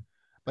know.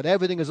 But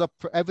everything is up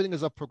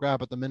for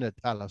grab at the minute,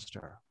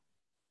 Alistair.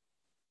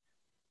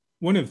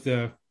 One of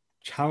the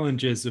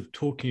challenges of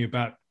talking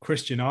about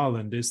Christian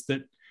Ireland is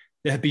that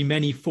there have been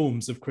many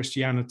forms of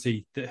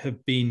Christianity that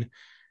have been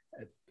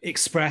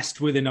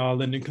expressed within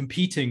Ireland and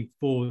competing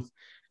for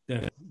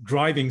the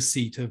driving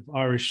seat of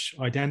Irish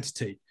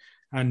identity.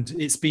 And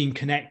it's been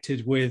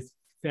connected with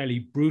fairly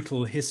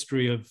brutal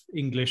history of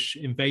English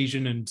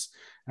invasion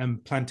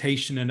and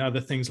plantation and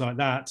other things like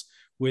that,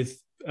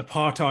 with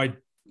apartheid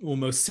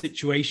almost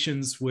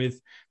situations, with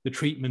the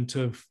treatment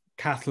of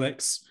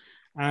Catholics,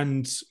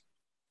 and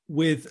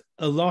with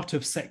a lot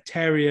of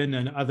sectarian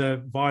and other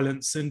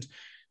violence. And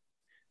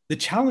the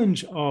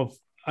challenge of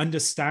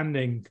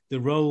understanding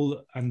the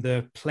role and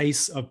the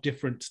place of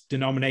different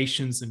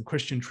denominations and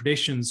Christian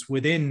traditions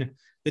within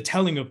the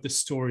telling of the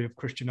story of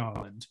Christian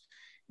Ireland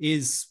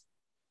is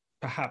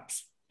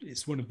perhaps,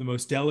 it's one of the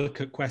most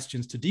delicate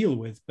questions to deal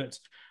with. But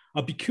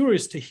I'd be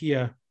curious to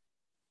hear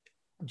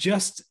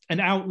just an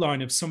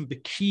outline of some of the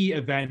key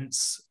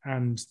events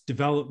and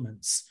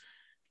developments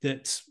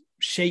that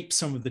shape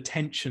some of the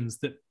tensions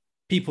that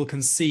people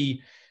can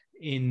see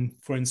in,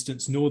 for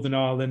instance, Northern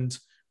Ireland,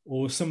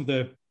 or some of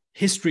the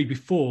history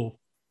before,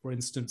 for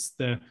instance,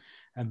 the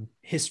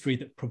history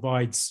that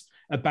provides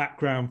a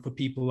background for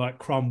people like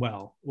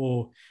Cromwell,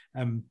 or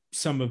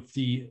some of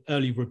the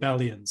early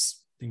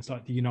rebellions, things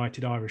like the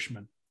United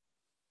Irishmen.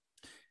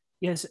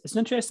 Yes, it's an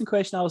interesting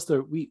question,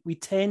 Alistair. We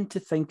tend to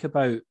think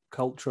about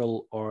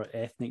cultural or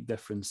ethnic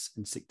difference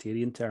in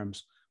sectarian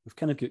terms. We've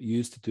kind of got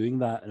used to doing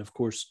that. And of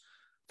course,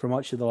 for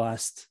much of the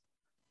last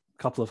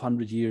couple of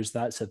 100 years,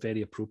 that's a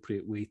very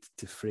appropriate way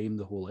to frame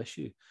the whole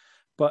issue.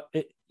 But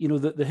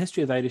the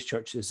history of Irish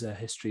church is a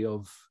history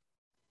of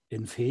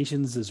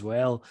invasions as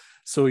well.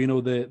 So,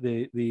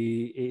 the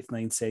 8th,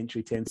 9th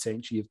century, 10th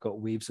century, you've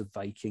got waves of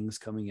Vikings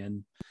coming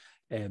in.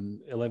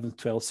 11th,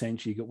 12th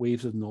century, you've got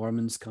waves of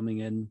Normans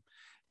coming in.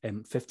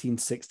 15th,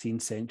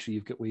 16th century,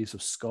 you've got waves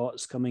of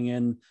Scots coming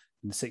in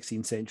the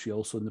 16th century,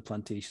 also in the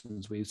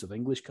plantations, waves of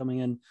English coming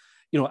in,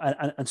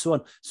 and so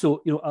on.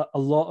 So, a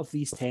lot of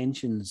these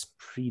tensions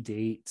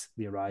predate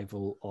the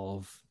arrival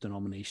of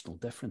denominational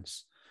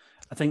difference.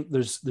 I think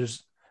there's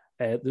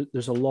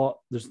a lot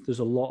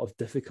of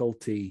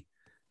difficulty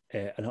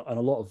and a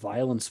lot of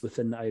violence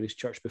within the Irish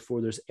church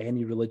before there's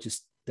any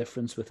religious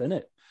difference within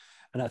it.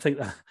 And I think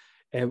that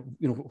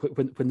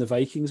when the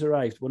Vikings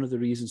arrived, one of the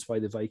reasons why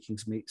the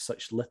Vikings make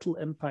such little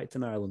impact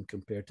in Ireland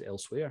compared to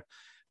elsewhere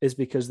is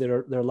because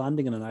they're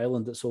landing on an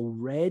island that's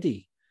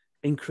already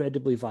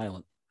incredibly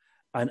violent,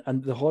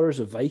 and the horrors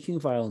of Viking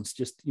violence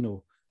just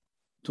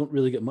don't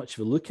really get much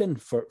of a look in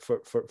for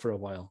a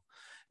while.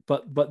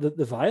 But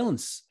the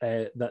violence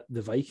that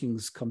the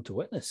Vikings come to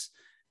witness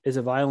is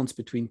a violence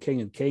between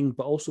king and king,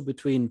 but also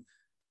between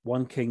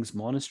one king's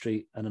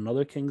monastery and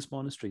another king's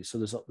monastery. So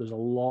there's a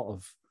lot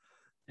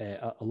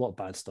of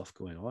bad stuff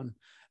going on.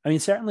 I mean,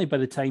 certainly by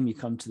the time you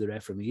come to the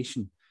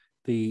Reformation,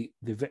 the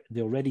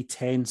already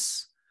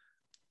tense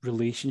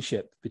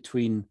relationship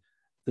between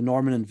the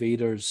Norman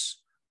invaders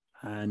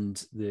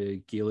and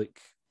the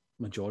Gaelic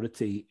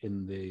majority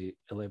in the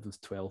 11th,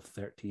 12th,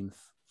 13th,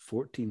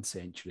 14th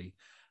century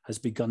has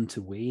begun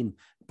to wane.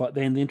 But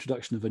then the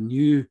introduction of a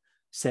new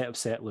set of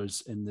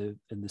settlers in the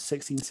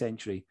 16th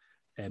century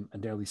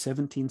and early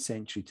 17th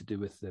century to do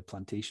with the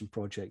plantation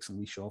projects in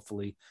Laois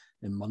Offaly,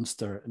 in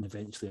Munster, and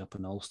eventually up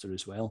in Ulster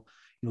as well.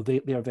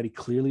 They are very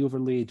clearly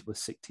overlaid with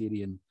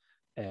sectarian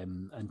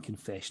and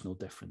confessional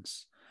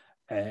difference.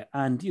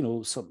 And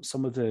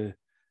some of the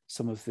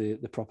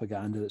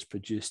propaganda that's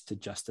produced to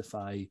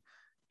justify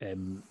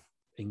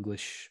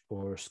English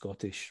or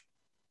Scottish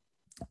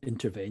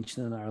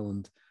intervention in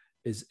Ireland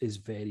is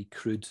very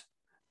crude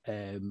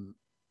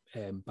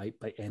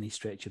by any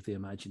stretch of the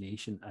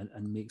imagination,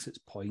 and makes its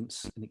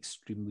points in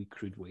extremely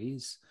crude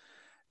ways.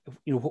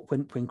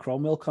 When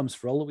Cromwell comes,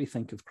 for all that we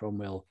think of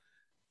Cromwell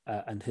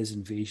and his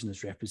invasion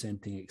as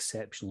representing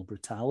exceptional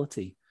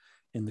brutality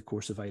in the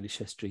course of Irish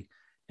history,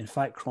 in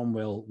fact,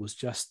 Cromwell was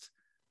just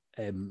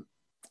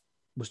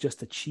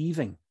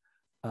achieving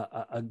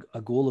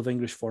a goal of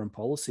English foreign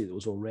policy that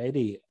was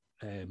already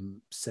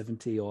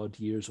 70 odd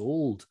years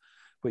old,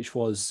 which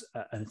was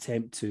an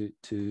attempt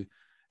to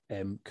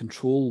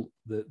control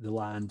the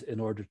land in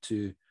order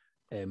to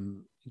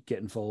get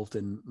involved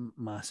in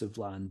massive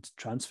land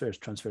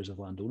transfers of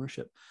land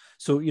ownership.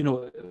 So,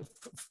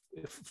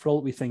 for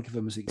all we think of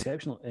him as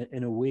exceptional,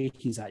 in a way,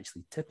 he's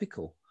actually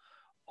typical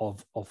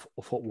of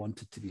what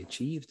wanted to be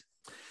achieved.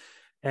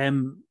 By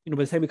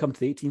the time we come to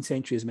the 18th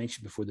century, as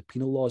mentioned before, the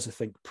penal laws, I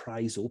think,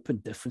 prise open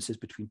differences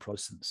between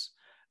Protestants.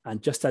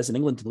 And just as in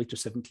England in the later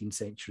 17th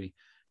century,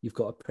 you've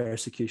got a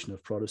persecution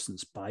of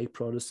Protestants by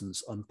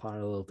Protestants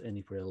unparalleled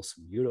anywhere else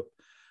in Europe.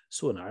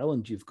 So in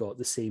Ireland, you've got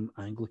the same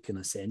Anglican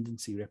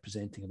ascendancy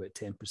representing about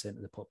 10%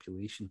 of the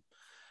population,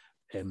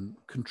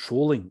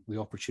 controlling the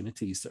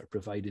opportunities that are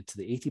provided to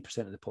the 80%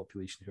 of the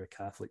population who are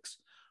Catholics,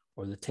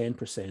 or the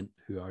 10%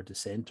 who are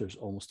dissenters,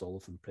 almost all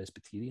of them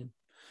Presbyterian.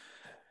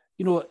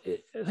 I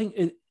think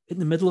in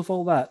the middle of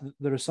all that,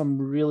 there are some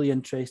really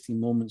interesting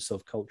moments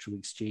of cultural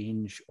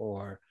exchange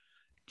or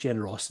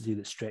generosity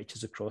that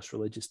stretches across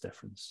religious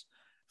difference,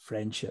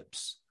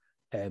 friendships,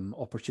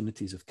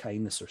 opportunities of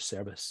kindness or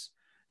service.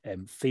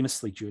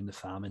 Famously during the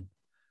famine,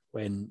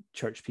 when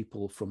church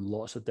people from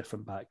lots of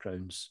different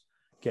backgrounds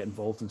get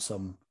involved in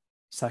some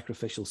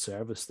sacrificial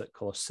service that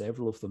cost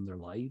several of them their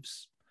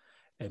lives.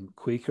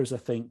 Quakers, I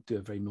think, do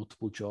a very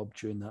notable job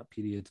during that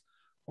period,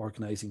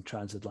 organising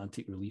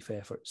transatlantic relief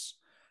efforts.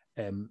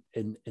 In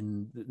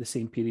the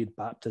same period,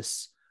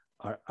 Baptists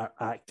are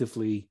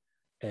actively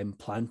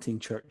planting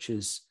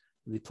churches.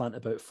 They plant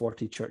about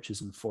 40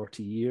 churches in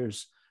 40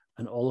 years,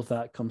 and all of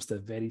that comes to a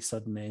very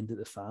sudden end at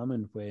the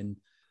famine, when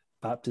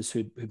Baptists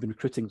who'd been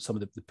recruiting some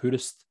of the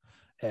poorest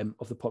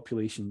of the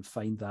population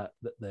find that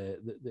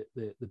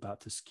the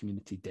Baptist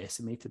community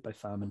decimated by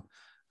famine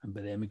and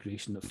by the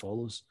emigration that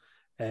follows.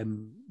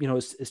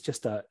 It's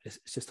just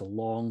a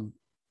long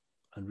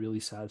and really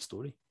sad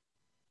story.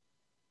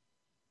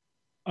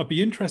 I'd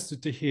be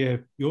interested to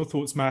hear your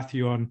thoughts,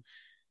 Matthew, on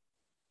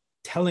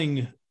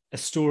telling a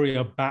story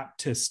of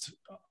Baptist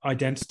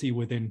identity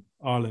within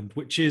Ireland,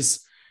 which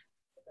is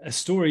a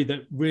story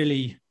that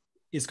really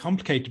is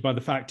complicated by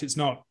the fact it's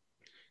not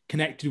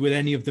connected with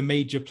any of the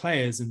major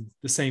players in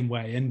the same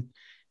way,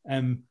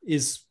 and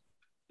is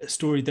a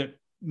story that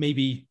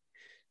maybe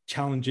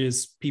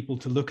challenges people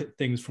to look at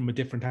things from a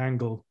different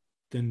angle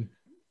than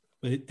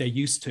they're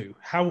used to.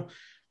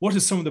 What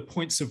are some of the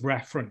points of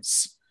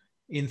reference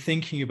in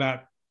thinking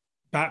about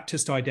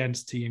Baptist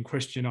identity in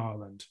Christian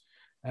Ireland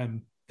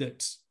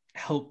that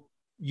help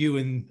you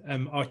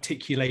in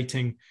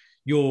articulating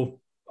your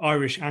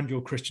Irish and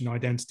your Christian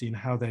identity and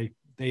how they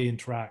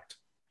interact?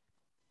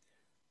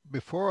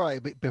 Before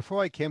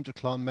I came to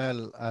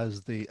Clonmel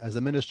as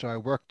a minister, I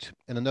worked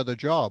in another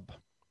job,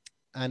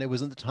 and it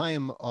was in the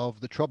time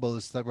of the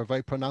Troubles that were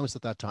very pronounced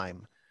at that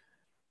time.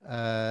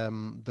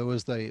 There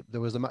was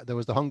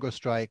the hunger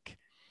strike,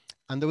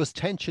 and there was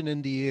tension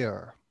in the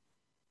air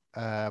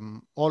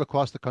all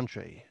across the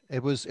country.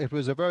 It was a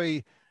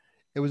very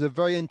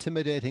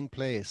intimidating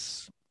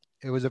place.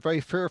 It was a very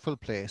fearful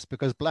place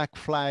because black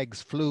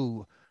flags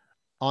flew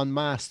en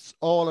masse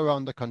all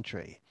around the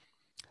country,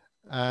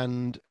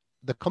 and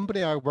the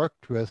company I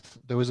worked with,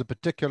 there was a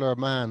particular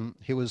man.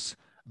 He was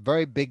a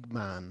very big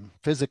man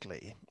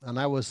physically, and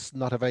I was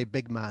not a very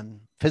big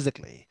man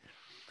physically.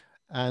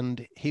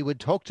 And he would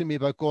talk to me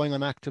about going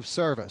on active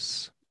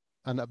service.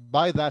 And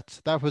by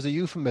that was a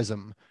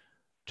euphemism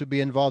to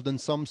be involved in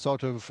some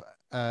sort of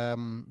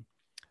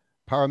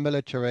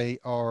paramilitary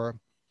or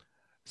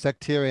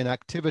sectarian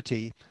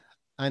activity.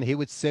 And he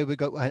would say,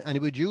 and he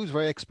would use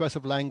very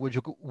expressive language.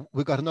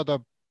 We got another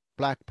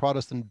black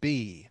Protestant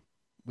bee.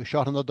 We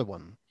shot another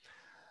one.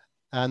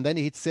 And then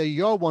he'd say,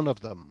 "You're one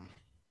of them."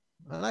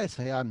 And I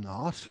say, "I'm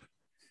not."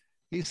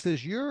 He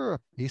says, "You're,"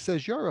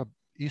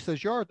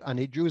 and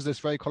he'd use this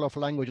very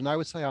colorful language. And I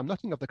would say, "I'm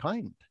nothing of the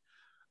kind."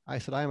 I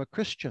said, "I am a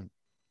Christian."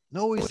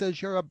 "No," he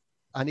says,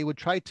 and he would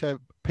try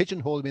to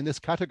pigeonhole me in this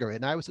category.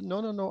 And I would say, no,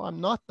 I'm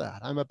not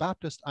that. I'm a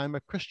Baptist. I'm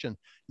a Christian.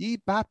 Ye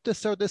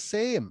Baptists are the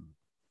same.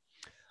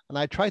 And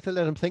I tried to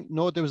let him think,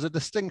 no, there was a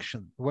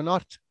distinction.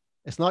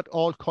 It's not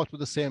all cut with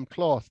the same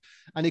cloth.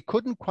 And he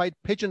couldn't quite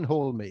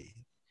pigeonhole me.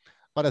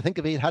 But I think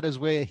if he'd had his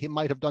way, he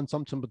might have done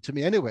something to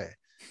me anyway.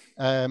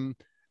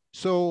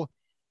 So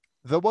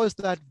there was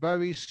that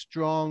very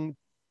strong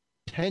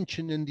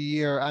tension in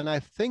the air. And I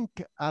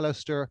think,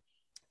 Alistair,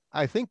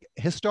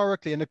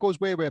 historically, and it goes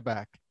way, way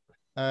back,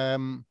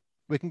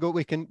 we can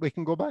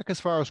go back as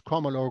far as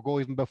Cromwell or go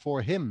even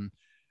before him.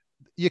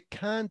 I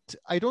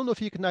don't know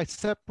if you can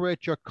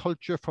separate your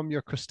culture from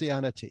your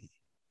Christianity.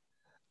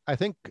 I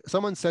think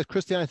someone said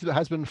Christianity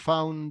has been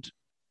found,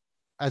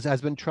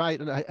 has been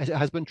tried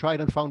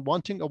and found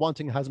wanting, or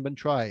wanting hasn't been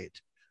tried.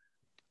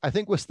 I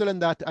think we're still in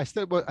that. I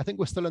think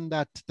we're still in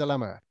that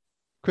dilemma.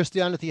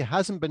 Christianity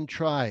hasn't been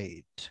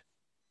tried,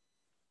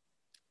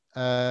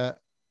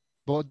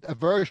 but a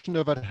version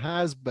of it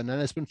has been,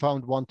 and it's been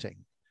found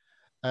wanting.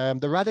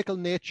 The radical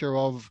nature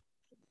of,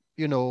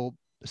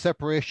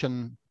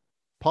 separation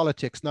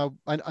politics. Now,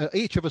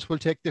 each of us will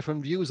take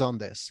different views on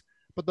this,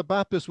 but the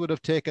Baptists would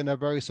have taken a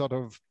very sort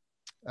of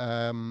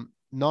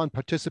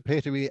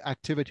non-participatory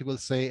activity, we'll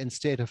say, in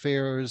state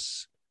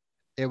affairs.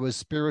 It was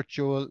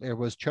spiritual, it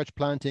was church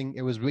planting,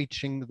 it was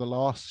reaching the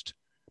lost.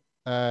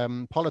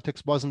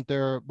 Politics wasn't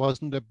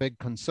a big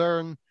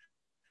concern.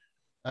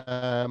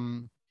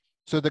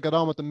 So they got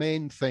on with the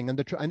main thing. And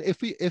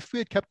if we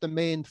had kept the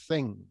main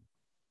thing,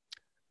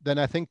 then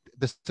I think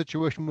the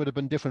situation would have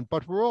been different.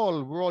 But we're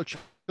all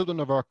children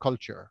of our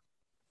culture.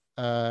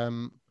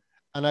 And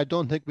I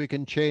don't think we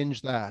can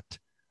change that.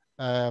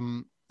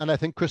 And I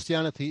think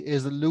Christianity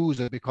is a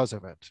loser because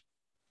of it.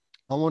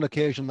 On one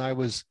occasion, I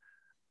was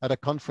at a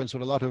conference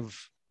with a lot of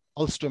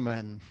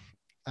Ulstermen,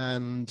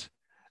 and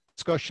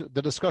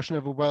the discussion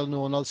of a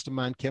well-known Ulster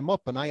man came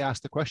up, and I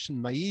asked the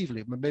question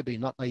naively, maybe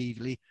not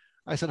naively.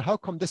 I said, how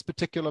come this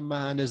particular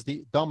man is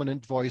the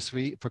dominant voice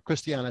for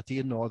Christianity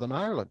in Northern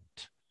Ireland?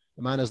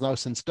 The man has now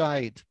since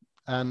died.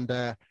 And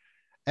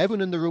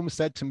everyone in the room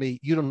said to me,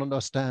 you don't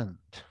understand.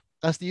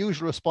 That's the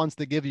usual response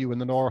they give you in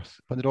the North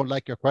when they don't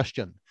like your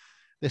question.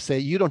 They say,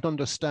 you don't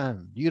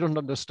understand. You don't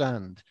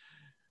understand.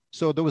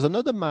 So there was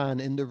another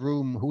man in the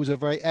room who was a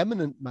very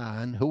eminent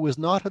man, who was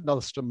not an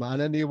Ulster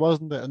man, and he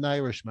wasn't an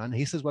Irishman.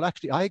 He says, well,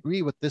 actually, I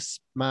agree with this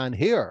man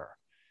here.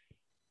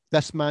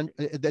 This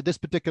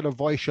particular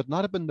voice should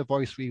not have been the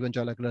voice for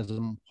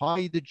evangelicalism.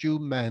 Why did you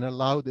men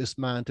allow this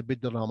man to be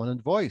the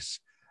dominant voice?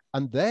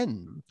 And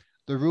then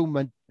the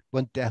room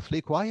went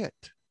deathly quiet.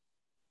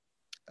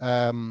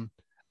 And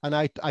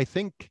I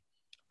think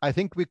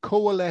we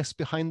coalesce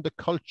behind the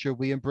culture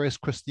we embrace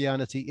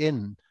Christianity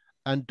in,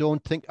 and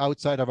don't think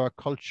outside of our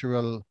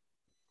cultural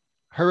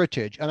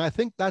heritage. And I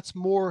think that's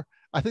more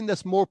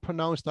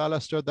pronounced,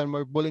 Alistair, than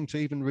we're willing to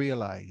even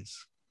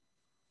realize.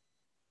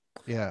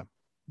 Yeah.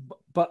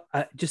 But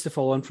just to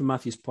follow on from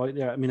Matthew's point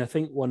there, I mean, I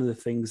think one of the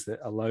things that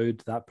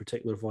allowed that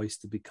particular voice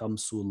to become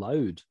so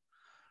loud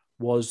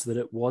was that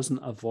it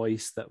wasn't a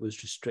voice that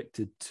was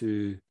restricted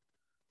to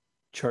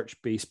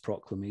church-based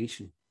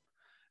proclamation.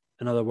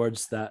 In other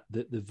words, that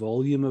the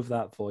volume of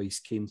that voice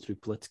came through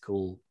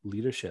political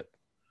leadership.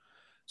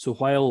 So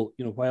while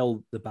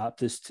the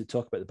Baptists, to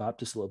talk about the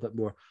Baptists a little bit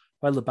more,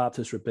 while the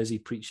Baptists were busy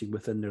preaching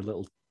within their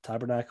little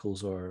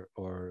tabernacles or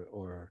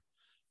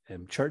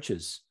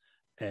churches,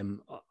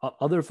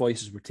 other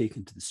voices were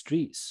taken to the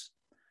streets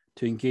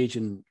to engage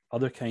in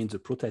other kinds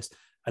of protests.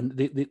 And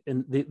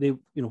they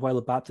while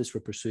the Baptists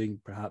were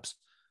pursuing perhaps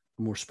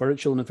a more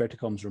spiritual, in inverted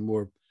commas, or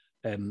more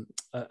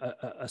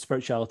a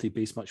spirituality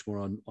based much more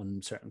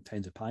on certain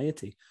kinds of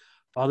piety,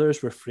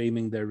 others were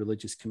framing their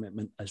religious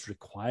commitment as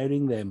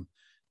requiring them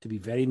to be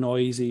very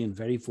noisy and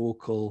very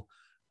vocal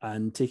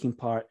and taking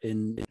part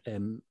in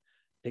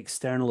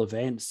external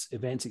events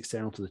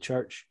external to the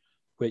church,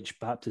 which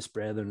Baptist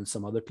brethren and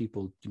some other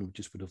people,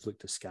 just would have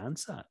looked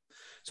askance at.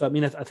 So, I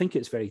mean, I think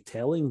it's very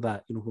telling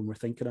that, when we're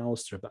thinking,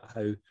 Alistair, about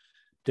how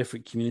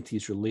different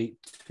communities relate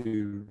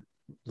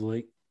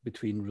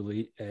between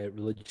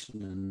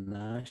religion and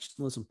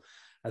nationalism,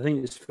 I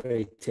think it's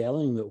very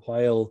telling that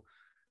while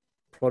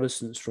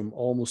Protestants from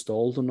almost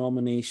all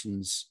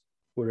denominations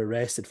were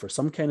arrested for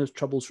some kind of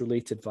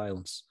troubles-related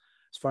violence,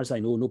 as far as I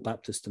know, no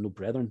Baptist and no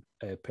Brethren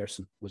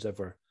person was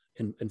ever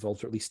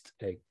involved, or at least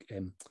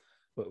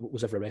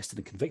was ever arrested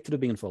and convicted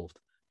of being involved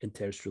in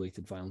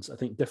terrorist-related violence. I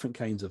think different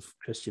kinds of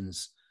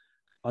Christians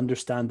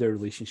understand their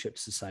relationship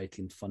to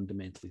society in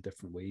fundamentally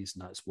different ways,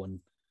 and that's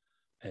one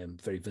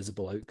very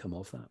visible outcome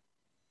of that.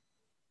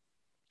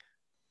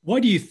 Why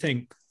do you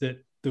think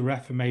that the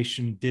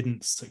Reformation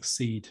didn't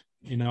succeed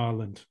in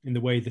Ireland in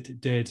the way that it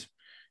did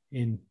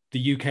in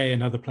the UK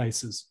and other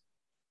places?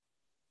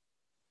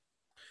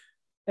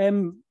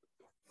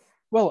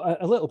 Well,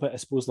 a little bit, I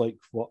suppose, like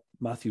what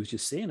Matthew was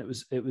just saying.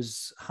 It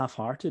was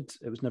half-hearted.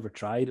 It was never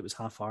tried. It was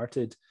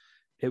half-hearted.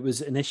 It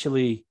was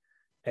initially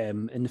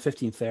in the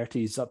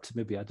 1530s up to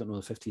maybe, I don't know,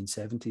 the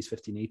 1570s,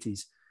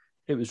 1580s.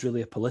 It was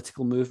really a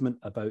political movement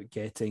about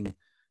getting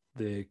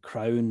the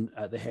crown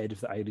at the head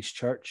of the Irish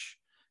Church.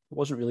 It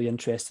wasn't really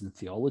interested in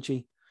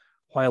theology.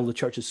 While the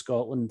Church of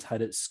Scotland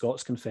had its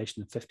Scots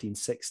Confession in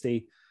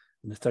 1560,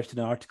 and the 13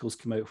 Articles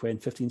came out when,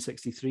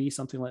 1563,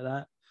 something like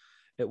that.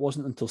 It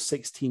wasn't until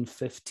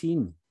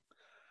 1615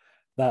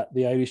 that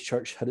the Irish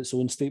Church had its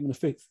own statement of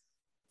faith.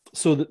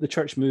 So that the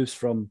Church moves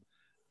from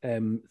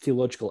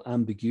theological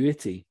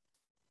ambiguity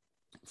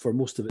for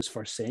most of its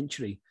first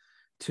century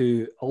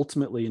to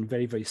ultimately and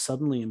very, very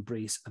suddenly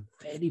embrace a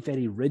very,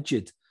 very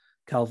rigid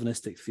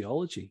Calvinistic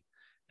theology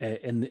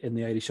in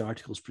the Irish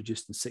Articles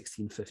produced in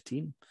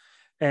 1615.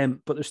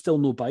 But there's still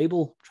no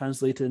Bible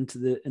translated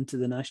into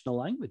the national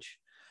language.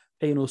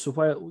 So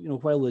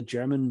while the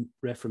German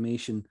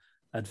Reformation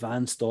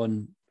advanced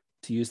on,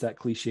 to use that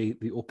cliche,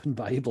 the open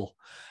Bible,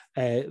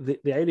 the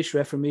Irish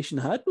Reformation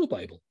had no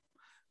Bible,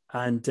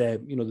 and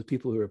the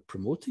people who were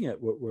promoting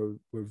it were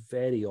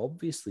very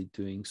obviously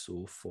doing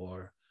so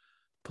for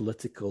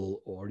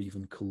political or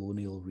even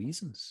colonial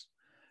reasons.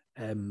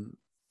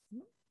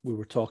 We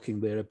were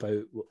talking there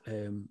about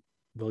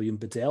William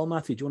Bedell.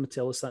 Matthew, do you want to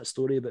tell us that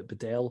story about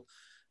Bedell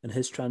and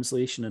his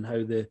translation, and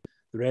how the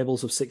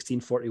rebels of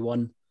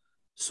 1641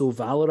 so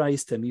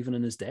valorized him even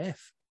in his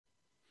death?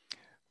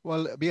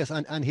 Well, yes,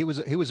 and he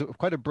was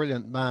quite a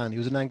brilliant man. He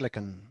was an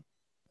Anglican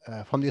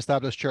from the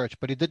established church,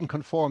 but he didn't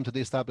conform to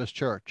the established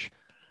church,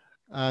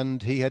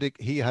 and he had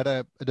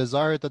a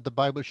desire that the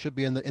Bible should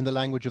be in the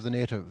language of the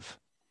native.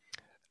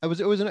 It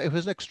was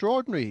an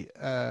extraordinary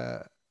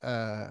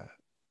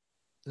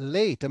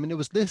late. I mean,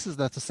 that's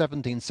the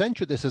 17th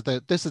century. This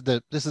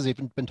has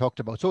even been talked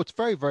about. So it's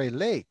very, very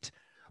late.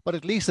 but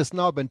at least it's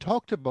now been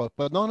talked about.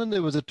 But not only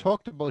was it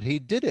talked about, he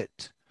did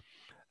it.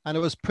 And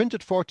it was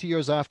printed 40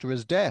 years after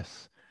his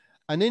death.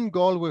 And in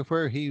Galway,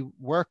 where he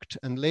worked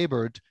and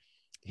labored,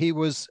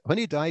 when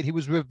he died, he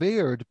was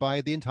revered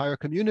by the entire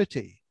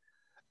community.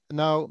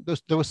 Now,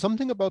 there was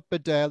something about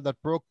Bedell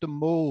that broke the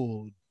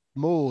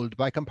mold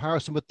by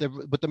comparison with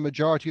the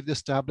majority of the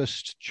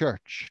established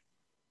church.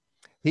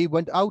 He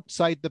went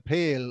outside the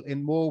pale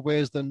in more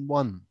ways than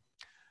one.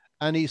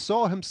 And he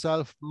saw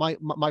himself,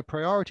 my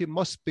priority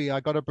must be, I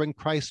got to bring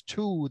Christ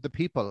to the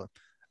people.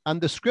 And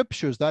the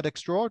scriptures, that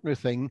extraordinary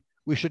thing,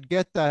 we should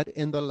get that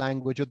in the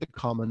language of the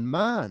common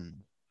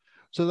man.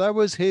 So that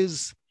was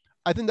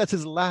I think that's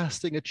his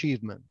lasting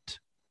achievement.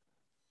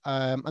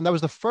 And that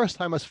was the first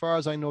time, as far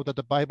as I know, that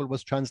the Bible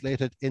was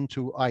translated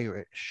into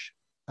Irish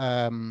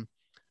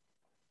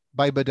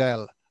by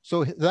Bedell.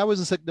 So that was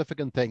a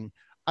significant thing.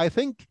 I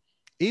think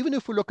even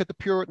if we look at the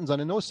Puritans,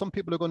 and I know some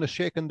people are going to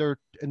shake in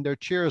their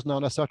chairs now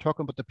and I start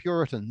talking about the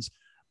Puritans,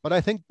 but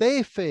I think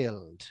they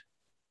failed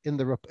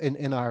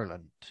in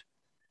Ireland.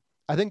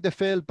 I think they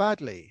failed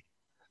badly.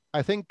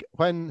 I think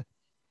when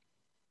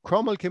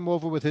Cromwell came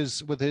over with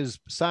his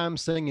psalm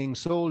singing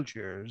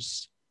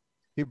soldiers,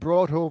 he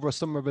brought over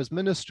some of his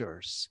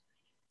ministers,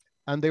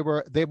 and they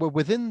were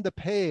within the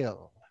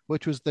pale,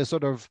 which was the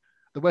sort of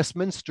the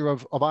Westminster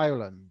of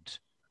Ireland,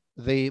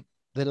 the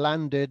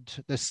landed,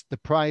 the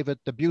private,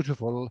 the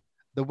beautiful,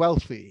 the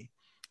wealthy,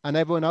 and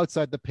everyone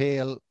outside the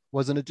pale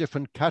was in a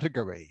different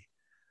category.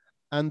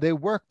 And they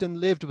worked and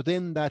lived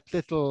within that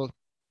little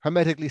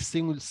hermetically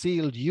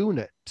sealed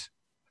unit.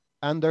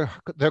 And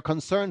their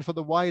concern for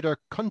the wider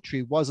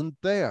country wasn't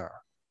there.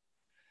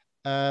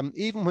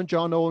 Even when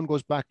John Owen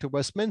goes back to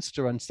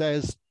Westminster and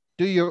says,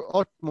 do your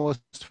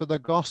utmost for the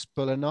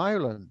gospel in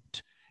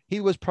Ireland,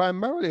 he was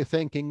primarily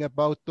thinking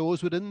about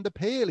those within the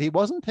pale. He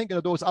wasn't thinking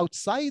of those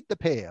outside the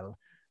pale,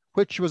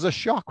 which was a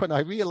shock when I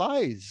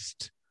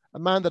realized, a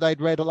man that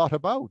I'd read a lot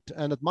about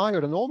and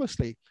admired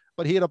enormously,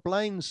 but he had a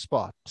blind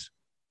spot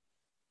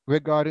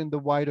regarding the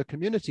wider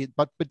community,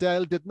 but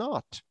Bedell did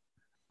not.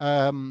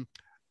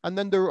 And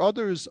then there were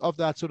others of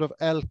that sort of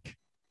ilk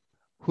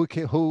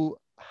who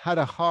had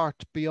a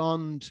heart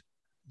beyond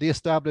the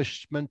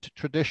establishment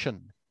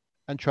tradition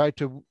and tried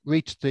to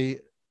reach the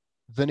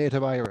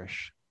native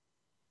Irish.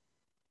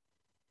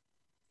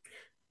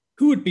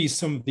 Who would be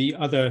some of the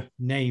other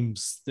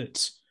names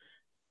that,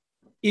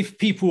 if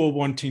people were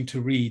wanting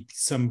to read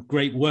some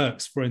great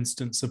works, for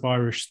instance, of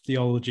Irish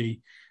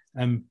theology,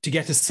 to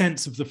get a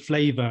sense of the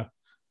flavor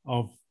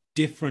of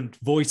different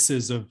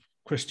voices of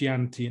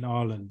Christianity in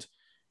Ireland,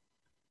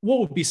 what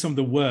would be some of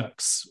the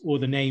works or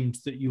the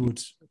names that you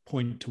would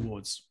point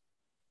towards?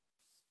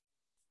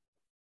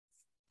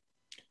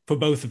 For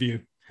both of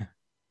you.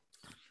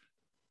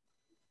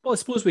 Well, I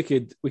suppose we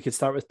could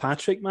start with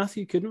Patrick,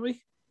 Matthew, couldn't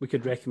we? We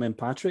could recommend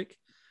Patrick.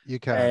 You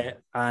can.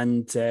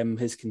 And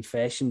his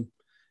confession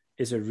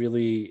is a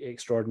really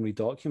extraordinary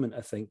document,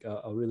 I think,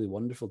 a really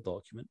wonderful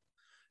document,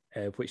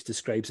 which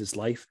describes his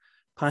life.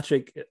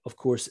 Patrick, of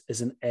course,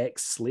 is an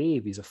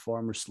ex-slave. He's a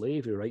former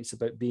slave who writes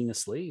about being a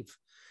slave.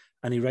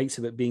 And he writes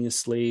about being a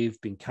slave,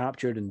 being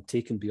captured and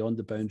taken beyond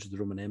the bounds of the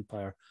Roman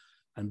Empire,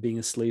 and being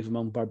a slave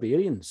among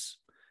barbarians,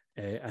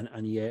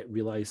 and yet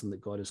realizing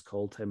that God has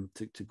called him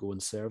to go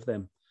and serve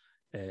them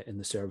in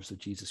the service of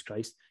Jesus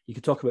Christ. You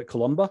could talk about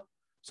Columba,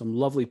 some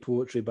lovely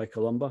poetry by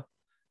Columba.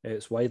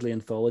 It's widely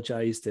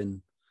anthologized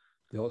in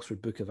the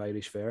Oxford Book of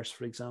Irish Verse,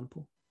 for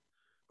example.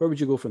 Where would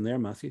you go from there,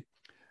 Matthew?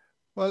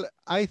 Well,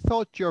 I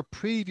thought your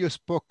previous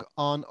book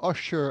on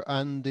Usher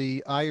and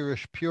the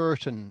Irish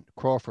Puritan,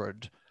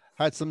 Crawford,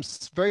 had some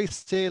very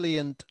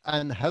salient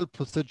and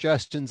helpful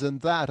suggestions in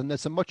that, and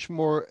it's a much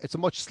more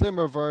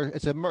slimmer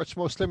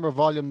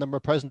volume than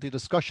we're presently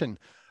discussing.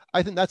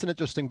 I think that's an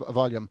interesting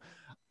volume.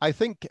 I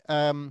think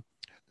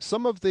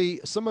some of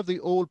the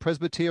old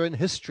Presbyterian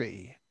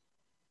history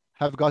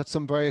have got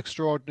some very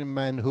extraordinary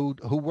men who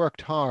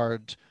worked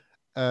hard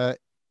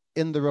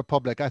in the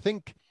Republic. I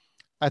think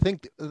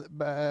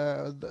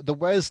the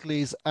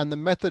Wesleys and the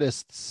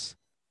Methodists,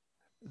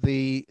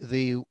 they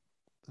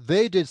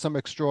did some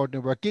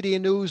extraordinary work.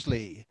 Gideon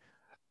Ouseley,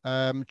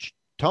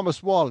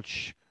 Thomas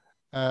Walsh.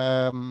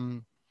 There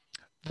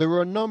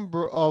were a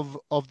number of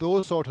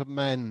those sort of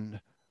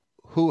men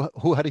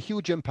who had a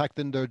huge impact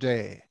in their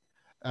day.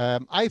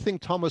 I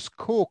think Thomas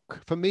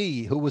Coke, for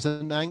me, who was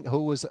an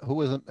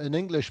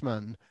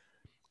Englishman,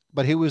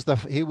 but he was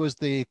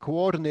the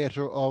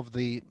coordinator of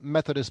the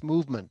Methodist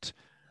movement.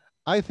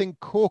 I think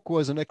Coke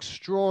was an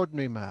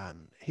extraordinary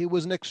man. He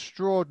was an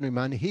extraordinary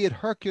man. He had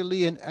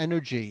Herculean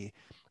energy,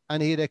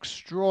 and he had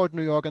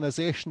extraordinary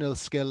organizational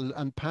skill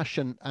and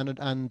passion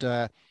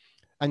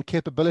and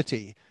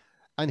capability.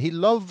 And he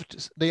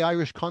loved the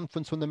Irish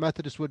Conference when the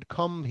Methodists would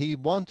come. He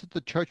wanted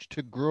the church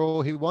to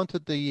grow. He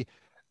wanted the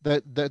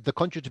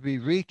country to be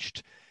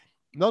reached.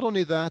 Not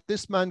only that,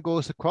 this man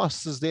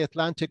crosses the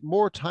Atlantic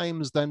more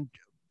times than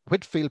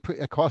Whitfield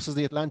crosses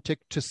the Atlantic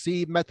to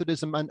see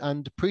Methodism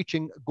and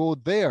preaching go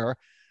there.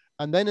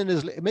 And then in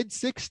his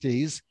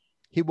mid-60s,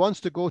 he wants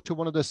to go to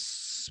one of the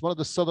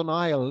Southern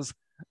Isles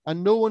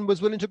and no one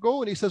was willing to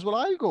go. And he says, well,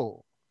 I'll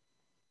go.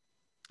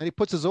 And he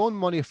puts his own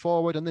money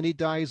forward, and then he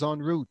dies en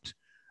route.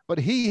 But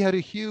he had a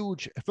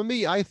huge, for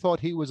me, I thought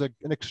he was an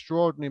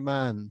extraordinary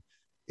man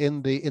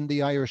in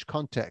the Irish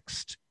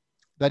context,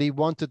 that he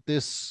wanted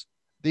these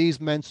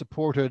men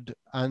supported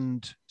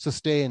and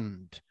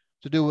sustained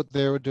to do what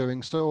they were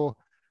doing. So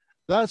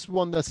that's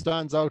one that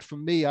stands out for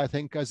me, I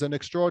think, as an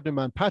extraordinary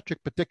man.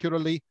 Patrick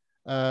particularly,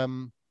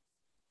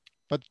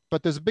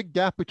 but there's a big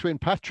gap between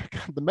Patrick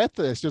and the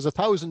Methodists. There's a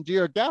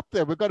 1,000-year gap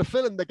there. We've got to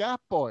fill in the gap,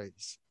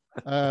 boys.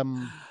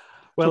 Well,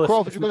 so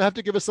Crawford, you're going to have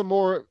to give us some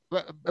more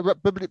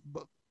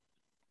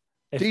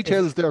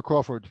details there,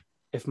 Crawford.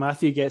 If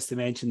Matthew gets to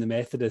mention the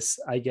Methodists,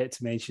 I get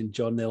to mention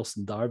John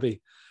Nelson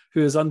Darby,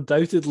 who is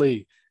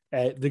undoubtedly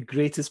the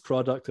greatest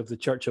product of the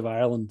Church of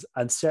Ireland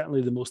and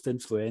certainly the most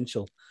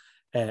influential.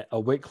 A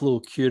Wicklow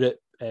curate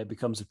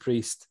becomes a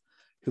priest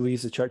who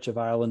leaves the Church of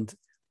Ireland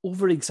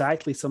over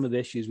exactly some of the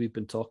issues we've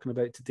been talking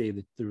about today,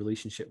 the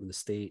relationship with the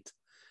state,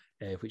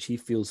 which he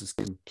feels is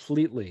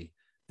completely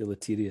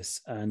deleterious.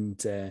 And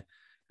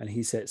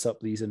he sets up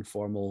these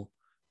informal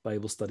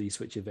Bible studies,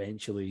 which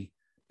eventually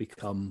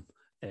become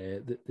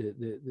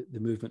the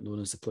movement known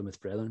as the Plymouth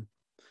Brethren.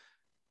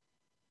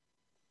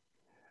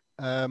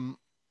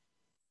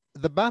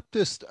 The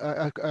Baptist,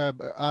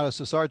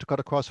 Alice, sorry to cut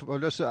across,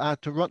 just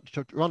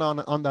to run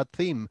on that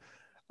theme.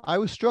 I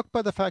was struck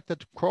by the fact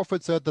that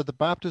Crawford said that the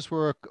Baptists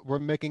were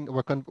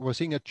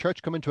seeing a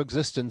church come into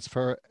existence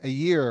for a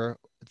year,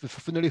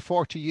 for nearly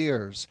 40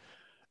 years,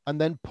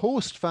 and then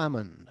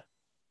post-famine,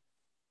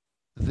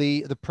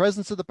 the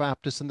presence of the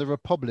Baptists in the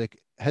Republic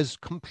has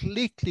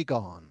completely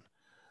gone.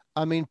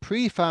 I mean,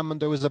 pre-famine,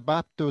 there was a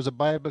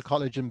Bible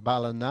college in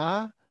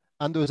Ballina,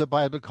 and there was a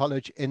Bible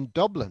college in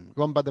Dublin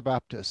run by the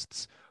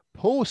Baptists.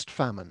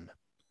 Post-famine,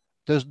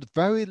 there's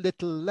very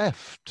little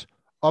left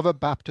of a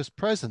Baptist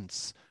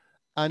presence.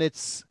 And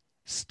it's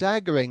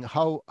staggering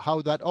how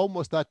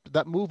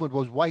that movement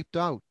was wiped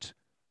out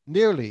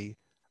nearly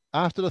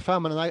after the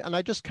famine. And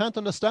I just can't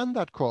understand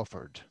that,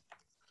 Crawford.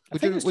 I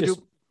think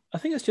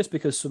it's just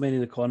because so many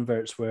of the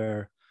converts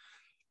were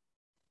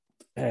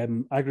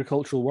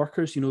agricultural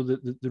workers,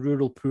 the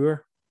rural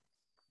poor,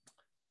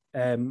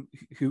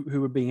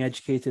 who were being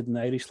educated in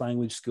the Irish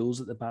language schools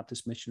that the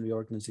Baptist Missionary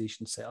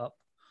Organization set up.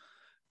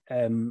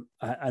 And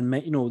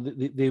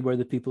they were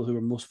the people who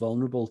were most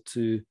vulnerable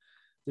to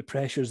the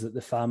pressures that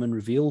the famine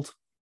revealed,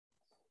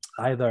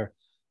 either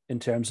in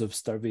terms of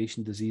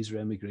starvation, disease, or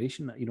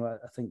emigration.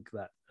 I think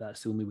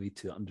that's the only way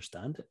to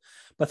understand it.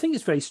 But I think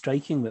it's very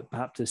striking that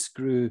Baptists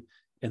grew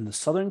in the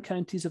southern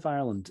counties of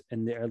Ireland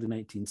in the early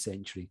 19th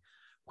century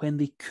when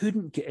they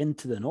couldn't get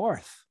into the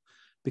north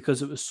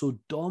because it was so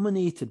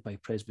dominated by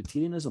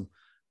Presbyterianism,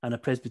 and a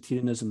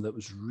Presbyterianism that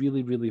was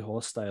really, really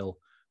hostile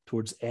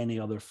towards any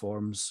other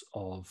forms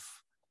of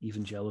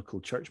evangelical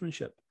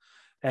churchmanship.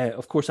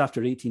 Of course,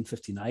 after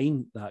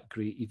 1859, that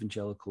great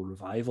evangelical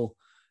revival,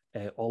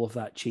 all of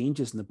that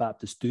changes and the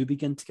Baptists do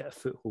begin to get a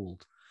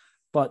foothold.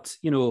 But,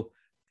 the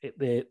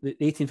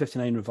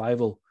 1859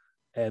 revival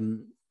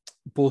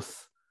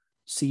both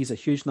sees a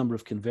huge number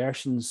of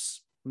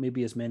conversions,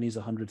 maybe as many as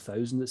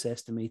 100,000 it's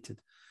estimated,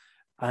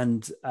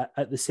 and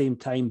at the same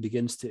time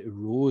begins to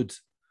erode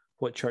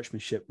what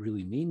churchmanship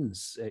really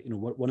means.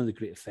 One of the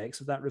great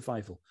effects of that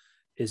revival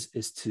is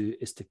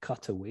to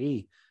cut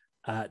away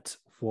at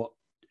what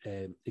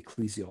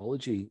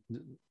ecclesiology,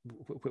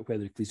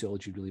 whether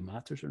ecclesiology really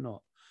matters or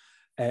not.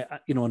 And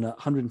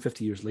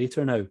 150 years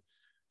later now,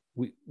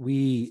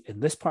 we in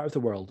this part of the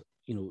world,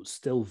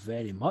 still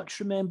very much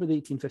remember the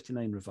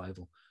 1859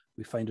 revival.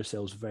 We find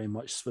ourselves very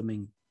much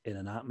swimming in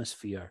an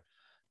atmosphere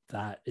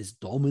that is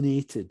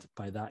dominated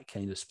by that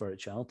kind of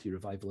spirituality,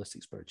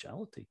 revivalistic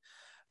spirituality,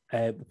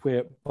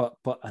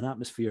 but an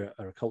atmosphere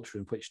or a culture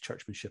in which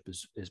churchmanship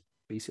is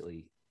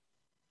basically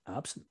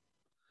absent.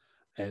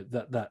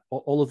 That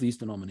all of these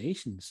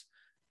denominations,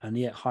 and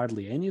yet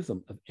hardly any of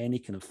them have any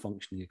kind of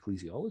functioning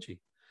ecclesiology.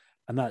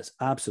 And that's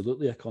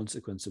absolutely a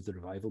consequence of the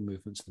revival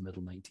movements in the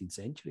middle 19th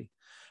century.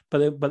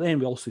 But then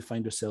we also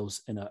find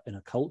ourselves in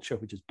a culture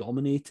which is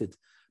dominated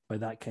by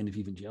that kind of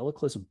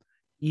evangelicalism,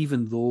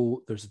 even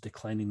though there's a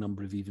declining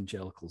number of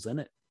evangelicals in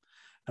it.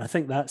 And I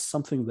think that's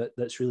something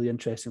that's really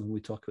interesting when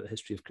we talk about the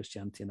history of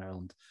Christianity in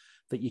Ireland,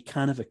 that you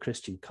can have a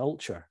Christian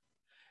culture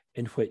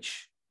in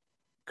which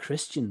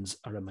Christians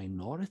are a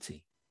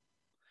minority,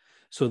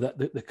 so that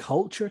the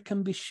culture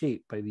can be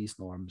shaped by these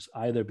norms,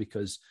 either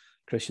because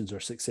Christians are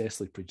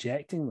successfully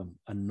projecting them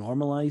and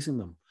normalizing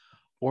them,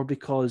 or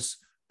because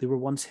they were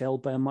once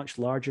held by a much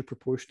larger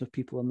proportion of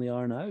people than they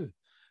are now.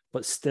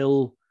 But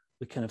still,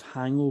 the kind of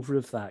hangover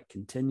of that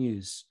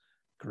continues,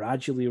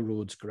 gradually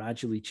erodes,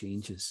 gradually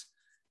changes.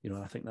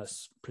 I think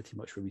that's pretty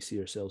much where we see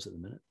ourselves at the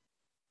minute.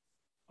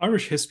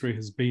 Irish history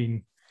has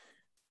been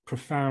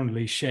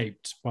profoundly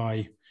shaped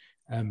by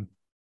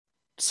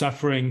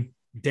suffering,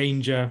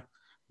 danger,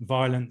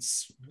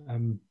 violence,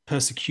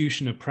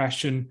 persecution,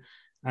 oppression,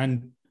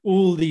 and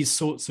all these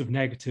sorts of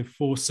negative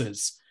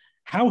forces.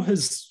 How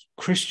has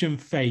Christian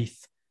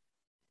faith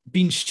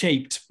been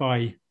shaped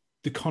by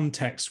the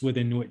context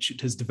within which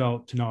it has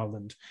developed in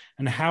Ireland?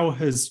 And how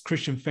has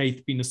Christian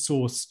faith been a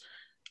source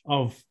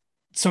of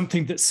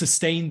something that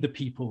sustained the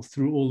people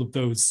through all of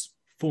those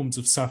forms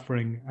of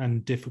suffering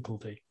and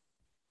difficulty?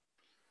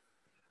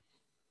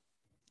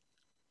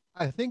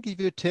 I think if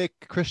you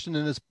take Christian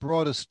in its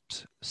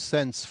broadest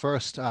sense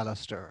first,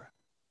 Alistair,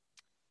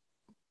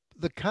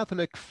 the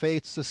Catholic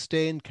faith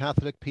sustained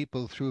Catholic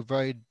people through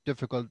very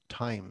difficult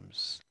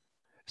times.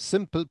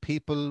 Simple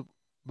people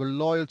were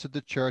loyal to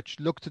the church,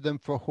 looked to them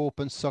for hope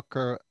and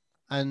succor,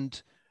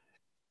 and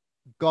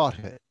got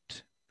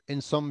it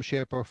in some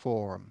shape or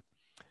form.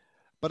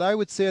 But I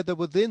would say that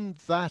within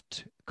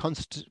that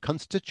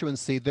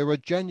constituency, there were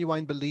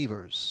genuine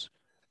believers.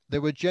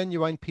 There were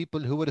genuine people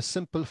who had a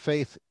simple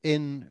faith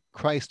in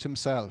Christ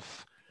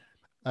himself.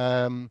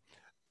 And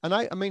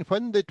I mean,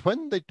 when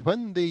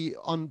the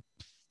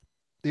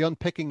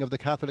unpicking of the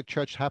Catholic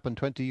Church happened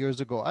 20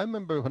 years ago, I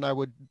remember when I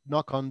would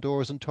knock on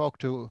doors and talk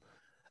to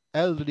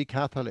elderly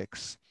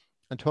Catholics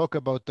and talk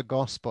about the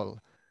gospel.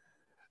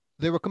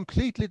 They were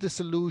completely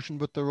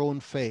disillusioned with their own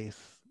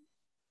faith,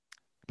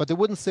 but they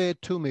wouldn't say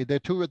it to me. They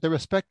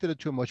respected it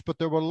too much, but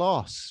they were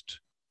lost.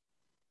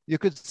 You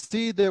could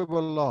see they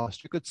were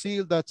lost. You could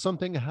see that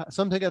something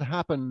had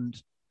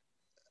happened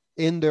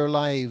in their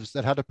lives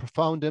that had a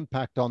profound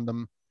impact on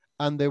them,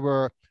 and they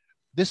were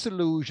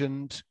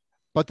disillusioned,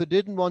 but they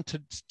didn't want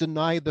to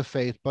deny the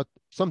faith, but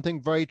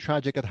something very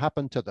tragic had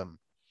happened to them.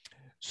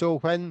 So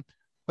when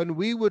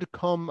we would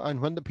come and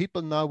when the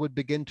people now would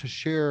begin to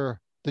share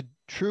the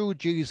true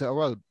Jesus,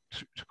 well,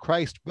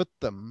 Christ with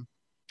them,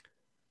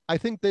 I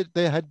think that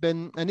they had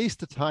been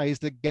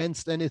anesthetized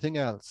against anything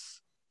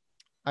else.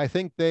 I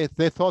think they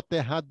thought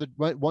they had the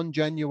one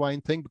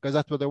genuine thing because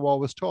that's what they were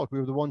always taught. We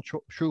were the one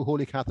true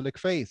Holy Catholic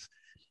faith.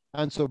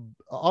 And so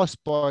us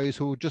boys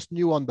who just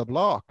knew on the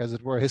block, as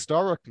it were,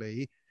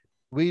 historically,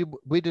 we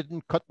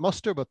didn't cut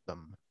muster with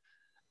them.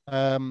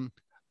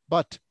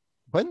 But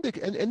when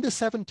in the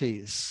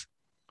 70s,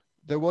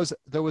 there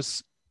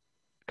was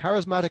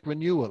charismatic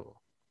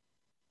renewal,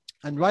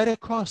 and right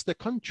across the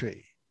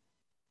country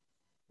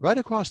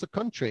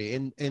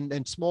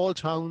in small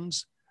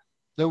towns,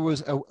 there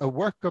was a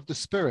work of the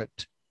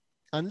Spirit,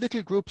 and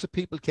little groups of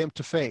people came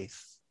to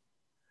faith,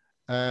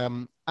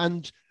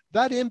 and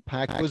that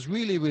impact was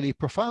really, really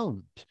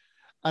profound.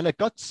 And it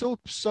got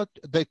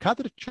the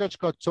Catholic Church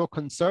got so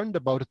concerned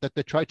about it that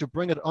they tried to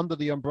bring it under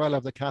the umbrella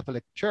of the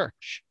Catholic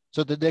Church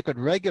so that they could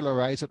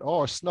regularize it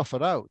or snuff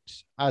it out,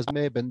 as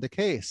may have been the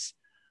case.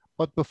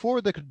 But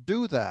before they could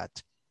do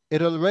that,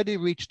 it already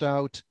reached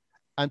out,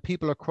 and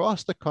people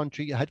across the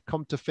country had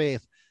come to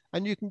faith.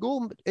 And you can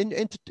go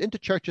into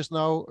churches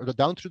now, or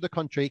down through the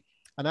country,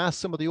 and ask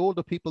some of the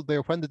older people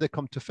there, when did they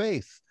come to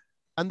faith?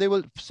 And they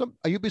will,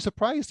 you'd be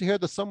surprised to hear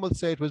that some will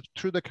say it was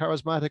through the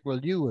charismatic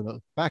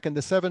renewal back in the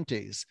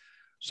 70s.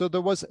 So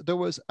there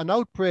was an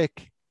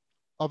outbreak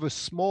of a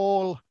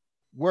small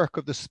work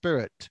of the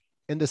Spirit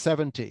in the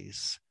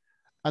 70s.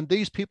 And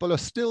these people are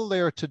still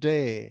there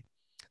today.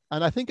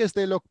 And I think as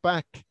they look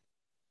back,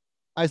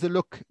 as they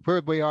look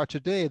where we are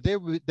today,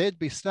 they'd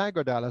be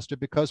staggered, Alistair,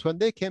 because when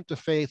they came to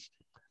faith,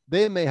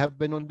 they may have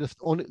been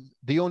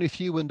the only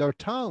few in their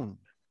town.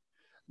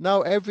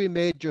 Now every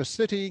major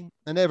city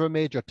and every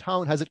major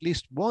town has at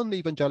least one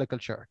evangelical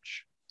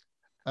church.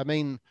 I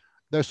mean,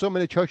 there's so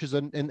many churches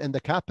in the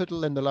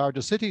capital, in the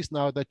larger cities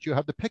now, that you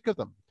have the pick of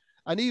them.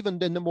 And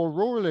even in the more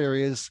rural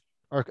areas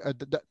or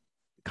the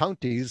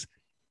counties,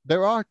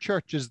 there are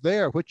churches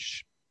there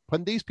which,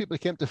 when these people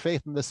came to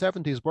faith in the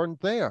 70s,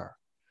 weren't there.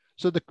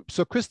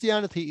 So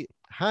Christianity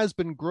has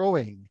been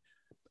growing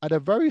at a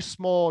very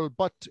small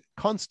but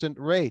constant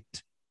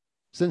rate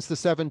since the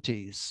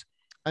 70s.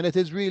 And it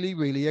is really,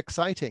 really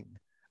exciting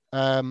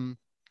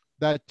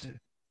that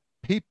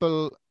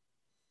people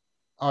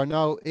are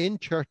now in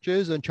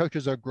churches, and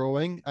churches are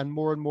growing, and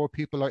more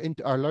people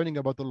are learning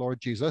about the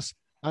Lord Jesus,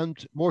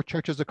 and more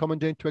churches are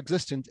coming into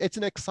existence. It's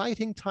an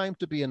exciting time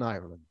to be in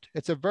Ireland.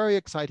 It's a very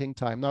exciting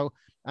time. Now,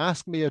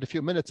 ask me in a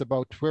few minutes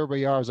about where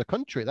we are as a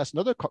country. That's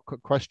another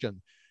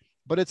question.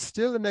 But it's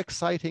still an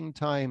exciting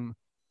time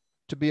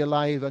to be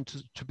alive and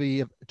to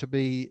be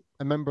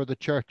a member of the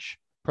church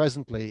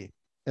presently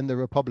in the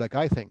Republic,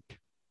 I think.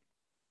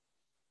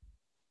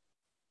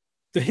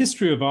 The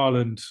history of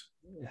Ireland,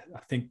 I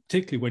think,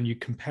 particularly when you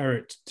compare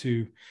it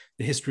to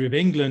the history of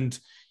England,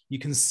 you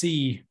can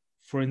see,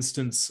 for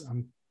instance,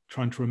 I'm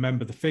trying to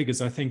remember the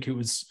figures, I think it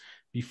was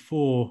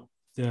before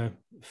the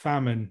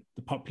famine,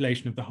 the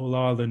population of the whole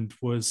island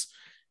was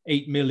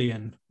 8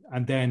 million.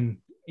 And then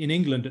in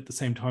England at the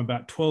same time,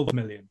 about 12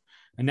 million.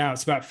 And now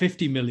it's about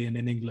 50 million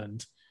in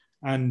England.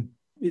 And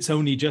it's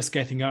only just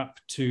getting up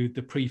to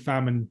the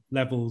pre-famine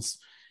levels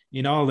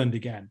in Ireland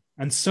again.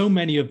 And so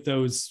many of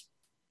those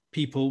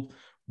people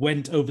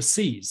went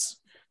overseas.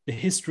 The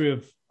history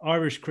of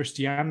Irish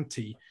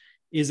Christianity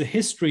is a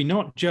history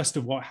not just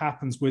of what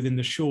happens within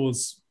the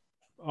shores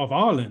of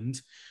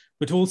Ireland,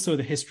 but also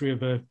the history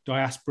of a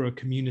diaspora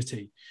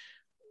community.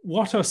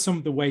 What are some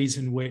of the ways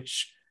in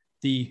which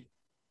the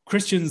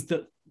Christians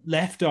that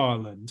left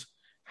Ireland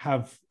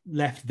have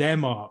left their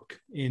mark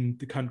in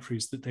the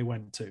countries that they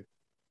went to?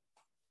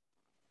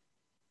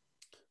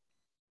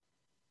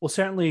 Well,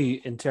 certainly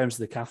in terms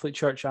of the Catholic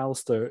Church,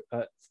 Alistair,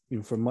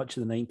 for much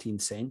of the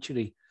 19th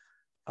century,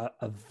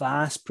 a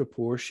vast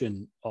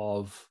proportion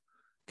of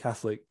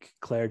Catholic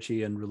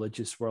clergy and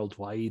religious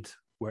worldwide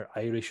were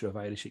Irish or of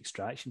Irish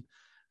extraction.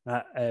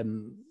 It's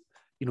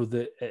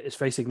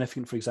very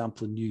significant, for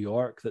example, in New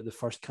York, that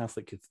the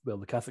Catholic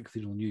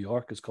Cathedral in New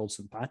York is called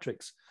St.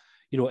 Patrick's.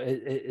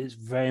 It's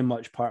very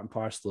much part and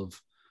parcel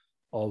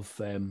of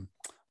an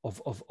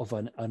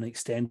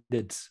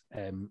extended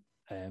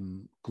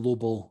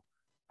global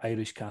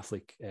Irish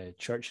Catholic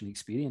church and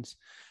experience.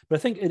 But I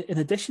think in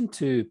addition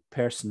to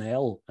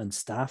personnel and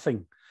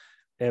staffing,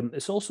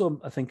 it's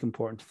also, I think,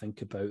 important to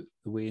think about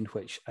the way in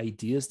which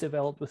ideas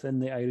developed within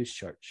the Irish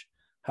church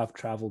have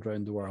travelled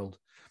around the world.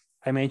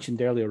 I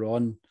mentioned earlier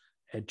on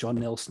John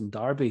Nelson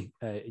Darby,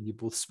 and you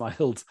both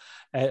smiled,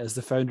 as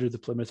the founder of the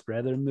Plymouth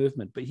Brethren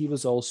movement, but he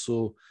was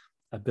also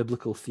a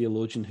biblical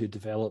theologian who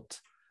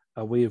developed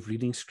a way of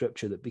reading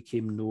scripture that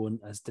became known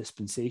as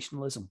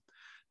dispensationalism.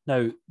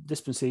 Now,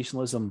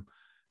 dispensationalism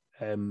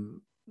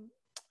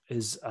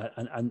is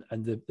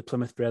the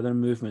Plymouth Brethren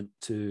movement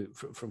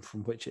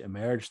from which it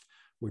emerged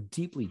were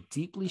deeply,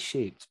 deeply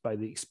shaped by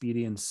the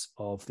experience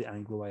of the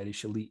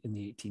Anglo-Irish elite in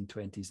the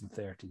 1820s and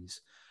 30s,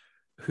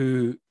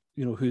 whose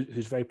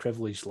very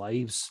privileged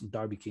lives, and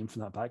Darby came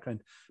from that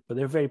background, but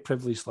their very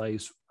privileged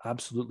lives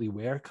absolutely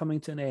were coming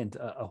to an end.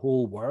 A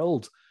whole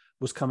world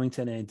was coming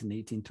to an end in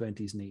the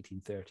 1820s and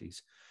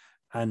 1830s.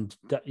 And,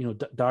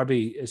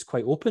 Darby is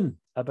quite open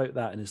about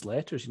that in his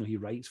letters. He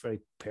writes very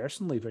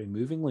personally, very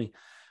movingly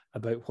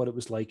about what it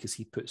was like, as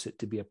he puts it,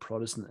 to be a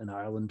Protestant in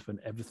Ireland when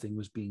everything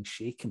was being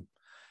shaken.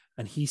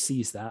 And he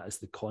sees that as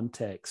the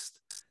context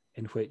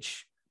in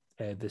which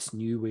this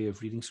new way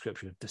of reading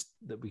scripture that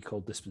we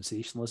call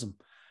dispensationalism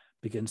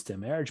begins to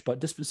emerge. But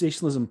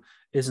dispensationalism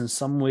is in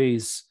some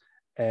ways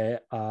a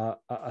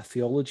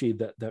theology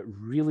that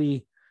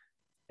really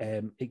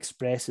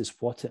expresses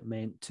what it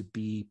meant to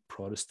be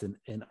Protestant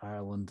in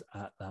Ireland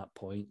at that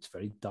point. It's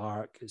very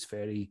dark. It's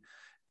very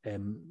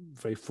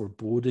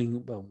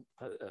foreboding. Well,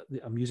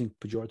 I'm using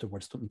pejorative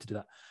words. Don't mean to do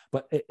that.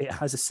 But it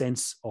has a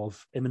sense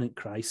of imminent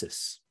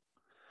crisis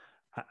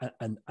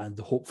and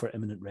the hope for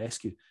imminent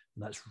rescue.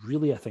 And that's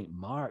really, I think,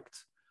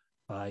 marked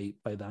by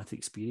that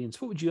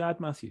experience. What would you add,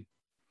 Matthew?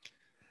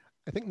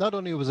 I think not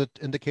only was it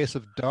in the case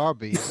of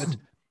Derby, but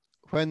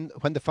when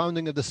the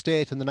founding of the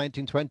state in the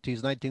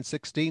 1920s,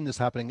 1916 is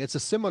happening, it's a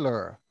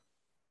similar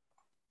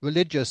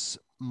religious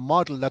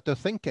model that they're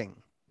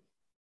thinking.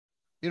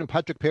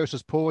 Patrick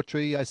Pearse's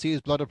poetry, I see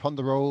his blood upon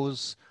the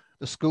rose,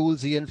 the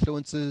schools he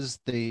influences,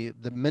 the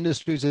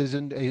ministries he's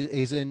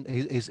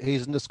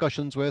in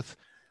discussions with.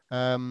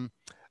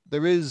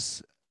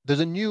 There's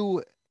a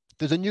new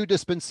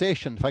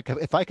dispensation,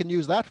 if I can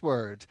use that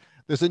word.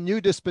 There's a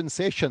new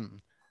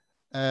dispensation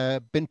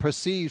been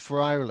perceived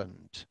for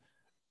Ireland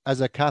as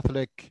a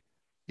Catholic,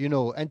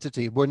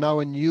 entity. We're now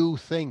a new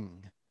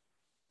thing.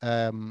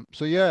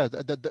 So yeah,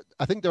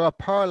 I think there are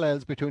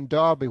parallels between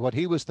Derby, what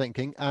he was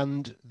thinking,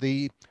 and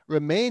the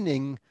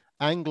remaining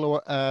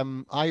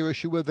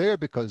Anglo-Irish who were there,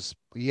 because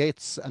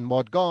Yeats and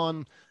Maud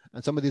Gonne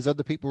and some of these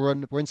other people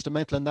were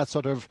instrumental in that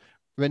sort of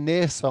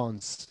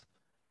Renaissance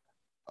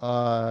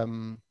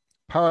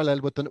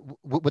parallel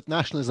with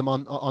nationalism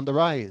on the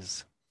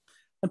rise.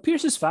 And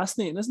Pearse is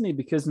fascinating, isn't he?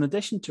 Because in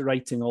addition to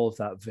writing all of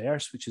that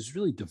verse, which is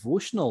really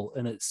devotional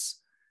in its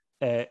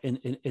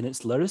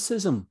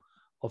lyricism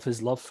of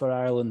his love for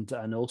Ireland,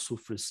 and also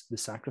for the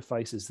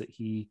sacrifices that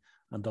he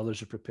and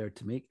others are prepared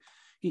to make,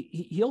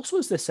 he also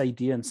has this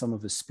idea in some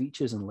of his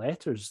speeches and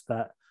letters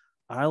that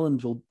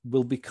Ireland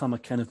will become a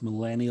kind of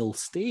millennial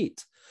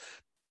state,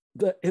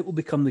 that it will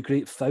become the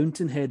great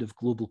fountainhead of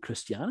global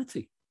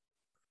Christianity.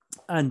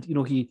 And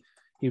he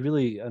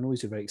really, I know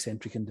he's a very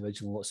eccentric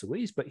individual in lots of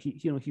ways, but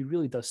he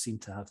really does seem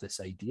to have this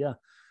idea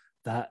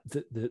that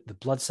the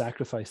blood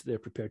sacrifice that they're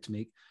prepared to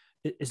make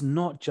is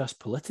not just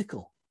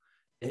political.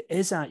 It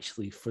is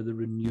actually for the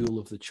renewal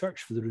of the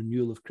church, for the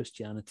renewal of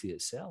Christianity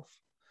itself.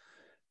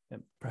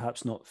 And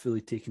perhaps not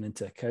fully taken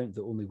into account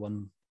that only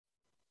one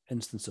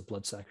instance of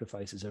blood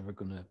sacrifice is ever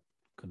going to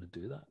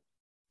do that.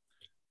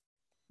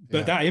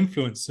 But that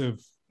influence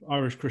of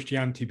Irish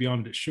Christianity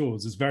beyond its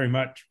shores is very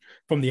much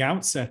from the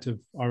outset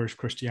of Irish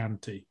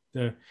Christianity.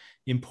 The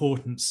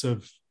importance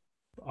of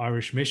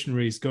Irish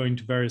missionaries going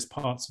to various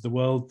parts of the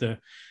world, the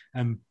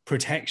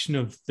protection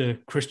of the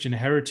Christian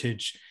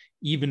heritage,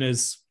 even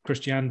as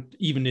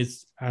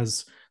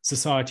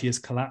society is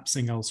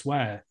collapsing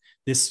elsewhere.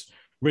 This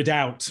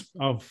redoubt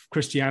of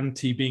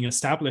Christianity being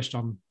established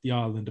on the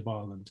island of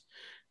Ireland.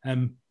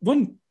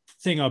 One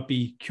thing I'd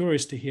be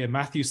curious to hear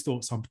Matthew's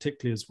thoughts on,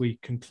 particularly as we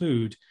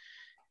conclude.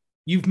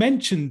 You've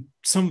mentioned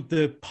some of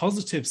the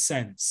positive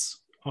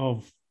sense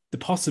of the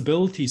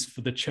possibilities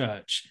for the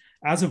church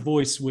as a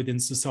voice within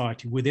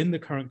society, within the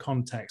current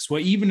context,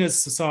 where even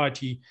as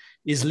society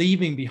is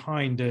leaving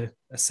behind a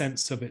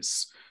sense of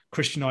its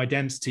Christian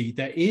identity,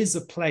 there is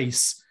a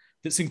place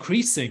that's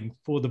increasing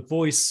for the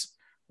voice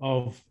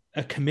of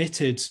a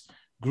committed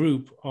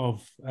group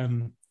of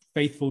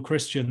faithful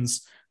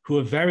Christians who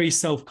are very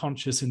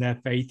self-conscious in their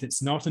faith.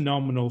 It's not a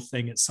nominal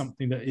thing. It's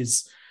something that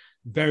is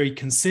very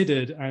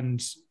considered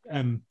and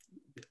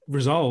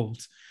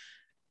resolved.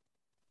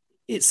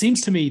 It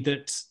seems to me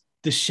that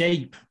the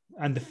shape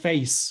and the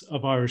face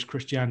of Irish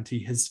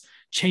Christianity has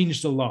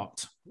changed a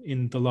lot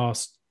in the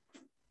last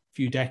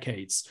few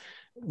decades.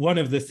 One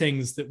of the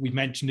things that we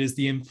mentioned is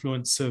the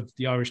influence of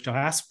the Irish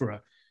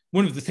diaspora.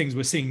 One of the things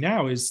we're seeing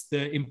now is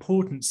the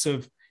importance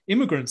of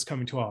immigrants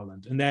coming to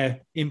Ireland and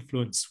their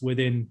influence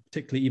within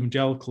particularly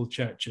evangelical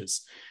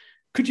churches.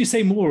 Could you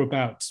say more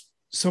about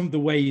some of the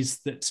ways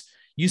that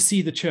you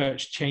see the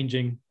church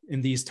changing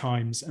in these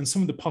times and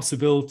some of the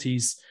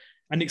possibilities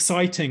and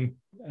exciting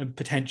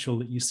potential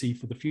that you see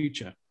for the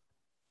future?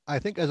 I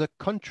think as a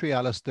country,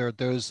 Alistair,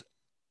 there's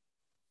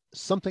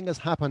something has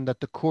happened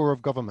at the core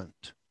of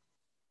government.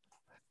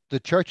 The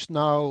church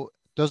now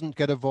doesn't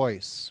get a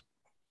voice.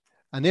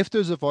 And if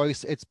there's a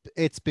voice,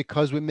 it's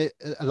because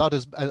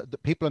the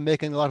people are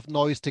making a lot of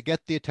noise to get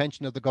the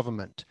attention of the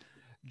government.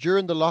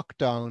 During the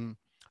lockdown,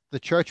 the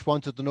church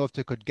wanted to know if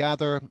they could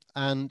gather,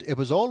 and it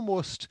was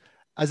almost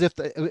as if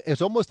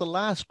it's almost the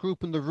last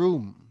group in the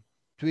room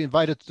to be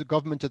invited to the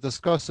government to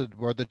discuss it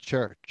were the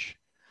church.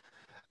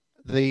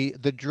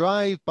 The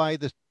drive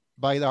and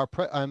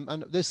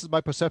this is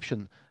my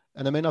perception,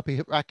 and it may not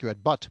be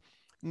accurate, but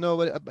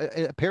no,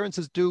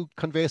 appearances do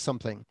convey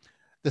something.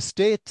 The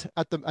state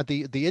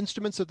the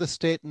instruments of the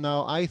state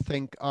now, I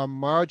think, are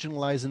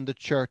marginalizing the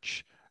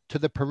church to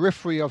the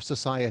periphery of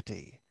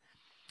society.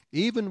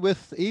 Even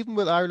with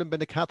Ireland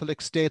being a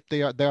Catholic state,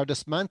 they are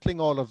dismantling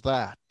all of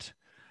that.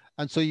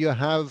 And so you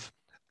have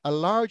a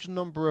large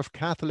number of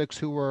Catholics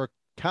who are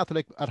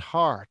Catholic at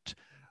heart,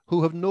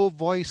 who have no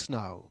voice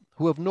now,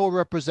 who have no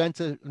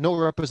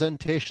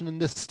representation in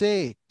the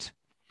state.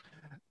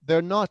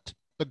 The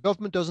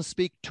government doesn't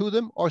speak to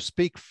them or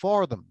speak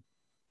for them.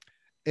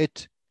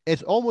 It's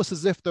almost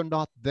as if they're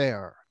not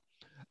there.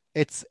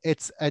 And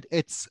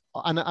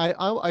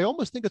I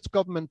almost think it's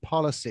government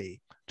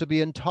policy to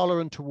be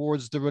intolerant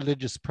towards the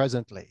religious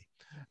presently.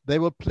 They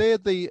will play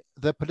the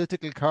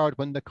political card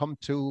when they come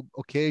to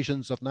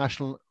occasions of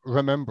national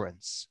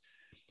remembrance.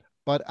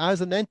 But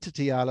as an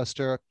entity,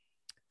 Alistair,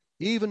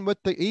 even with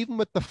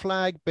the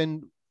flag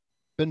been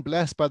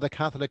blessed by the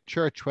Catholic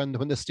Church when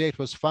the state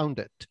was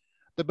founded,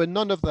 there'll be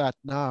none of that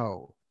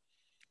now.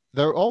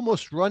 They're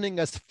almost running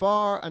as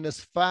far and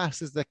as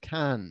fast as they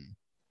can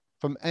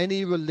from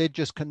any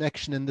religious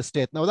connection in the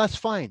state. Now that's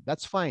fine.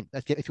 That's fine.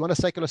 If you want a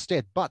secular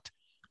state, but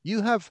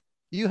you have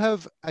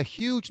a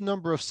huge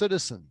number of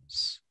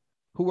citizens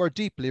who are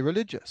deeply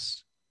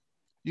religious.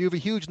 You have a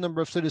huge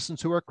number of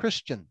citizens who are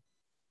Christian.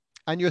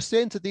 And you're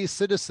saying to these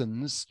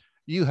citizens,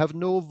 you have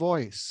no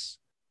voice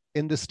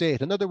in the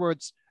state. In other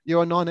words,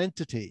 you're a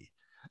non-entity.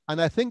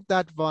 And I think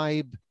that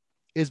vibe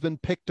has been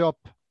picked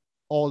up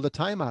all the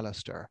time,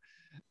 Alistair.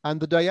 And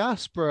the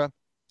diaspora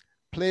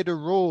played a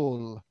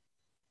role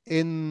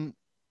in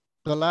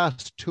the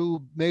last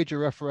two major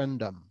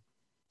referendi.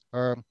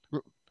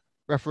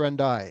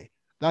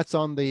 That's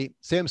on the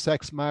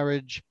same-sex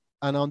marriage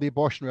and on the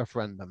abortion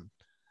referendum.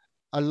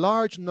 A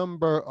large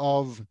number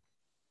of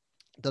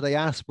the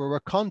diaspora were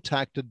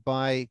contacted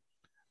by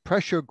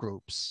pressure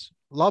groups,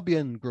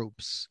 lobbying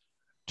groups,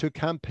 to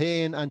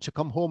campaign and to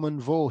come home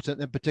and vote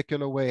in a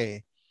particular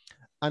way.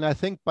 And I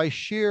think by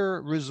sheer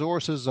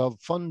resources of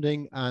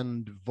funding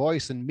and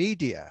voice and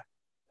media,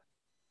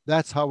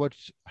 that's how it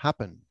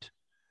happened.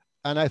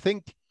 And I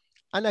think,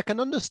 and I can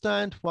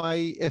understand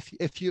why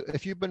if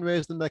you've been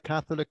raised in a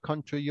Catholic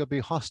country, you'll be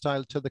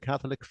hostile to the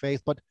Catholic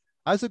faith. But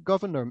as a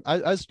governor,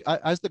 as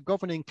the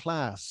governing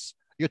class,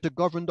 you're to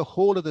govern the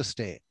whole of the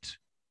state.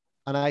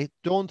 And I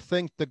don't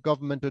think the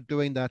government are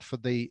doing that for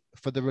the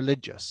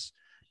religious.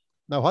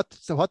 Now,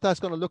 what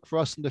that's going to look for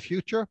us in the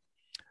future,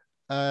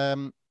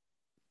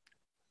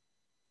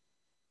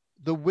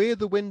 the way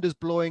the wind is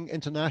blowing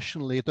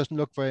internationally, it doesn't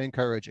look very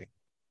encouraging.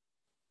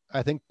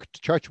 I think the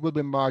church will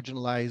be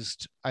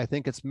marginalized. I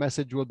think its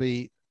message will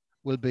be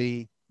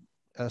not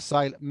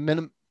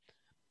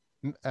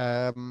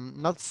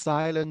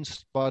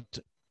silenced, but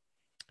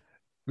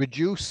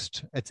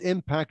reduced. Its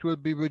impact will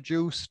be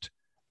reduced.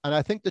 And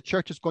I think the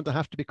church is going to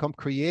have to become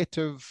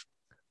creative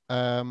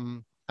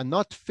and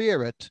not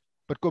fear it,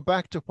 but go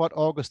back to what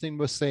Augustine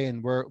was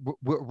saying. We're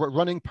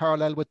running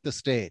parallel with the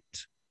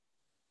state.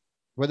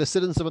 We're the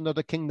citizens of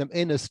another kingdom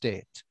in a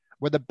state.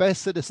 We're the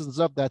best citizens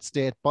of that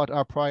state, but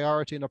our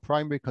priority and our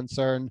primary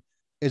concern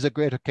is a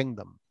greater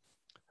kingdom.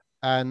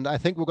 And I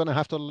think we're going to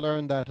have to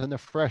learn that in a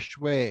fresh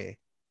way,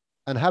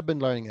 and have been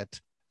learning it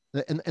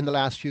in the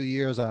last few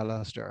years,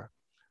 Alistair.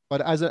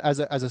 But as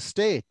a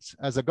state,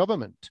 as a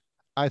government,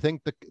 I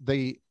think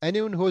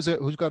anyone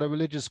who's got a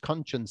religious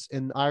conscience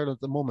in Ireland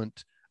at the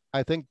moment,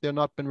 I think they're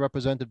not been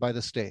represented by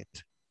the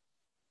state.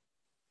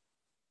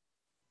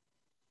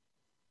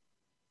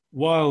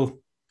 While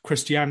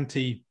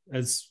Christianity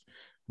as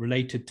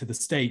related to the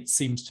state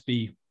seems to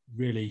be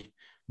really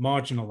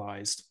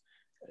marginalized,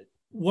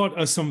 what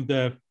are some of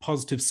the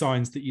positive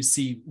signs that you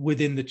see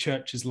within the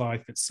church's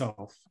life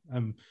itself?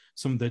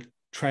 Some of the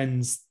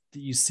trends that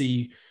you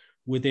see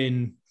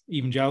within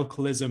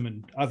evangelicalism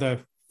and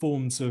other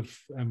forms of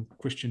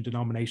Christian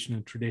denomination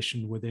and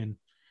tradition within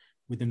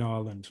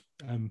Ireland.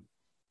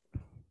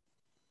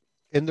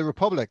 In the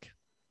Republic,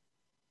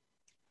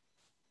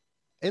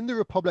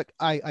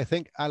 I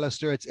think,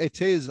 Alistair,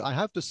 it is, I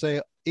have to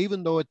say,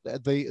 even though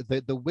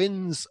the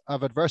winds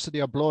of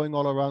adversity are blowing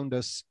all around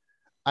us,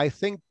 I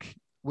think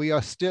we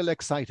are still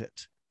excited.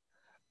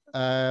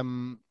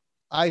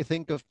 I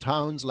think of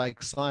towns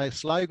like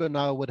Sligo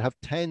now would have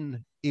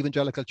 10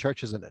 evangelical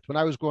churches in it. When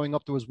I was growing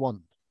up, there was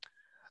one.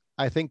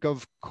 I think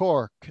of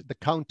Cork, the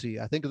county.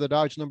 I think of the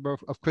large number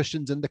of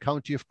Christians in the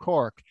county of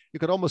Cork. You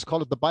could almost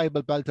call it the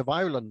Bible Belt of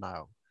Ireland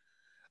now.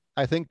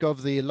 I think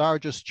of the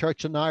largest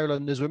church in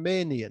Ireland is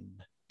Romanian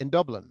in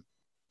Dublin.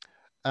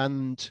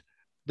 And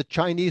the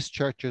Chinese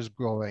church is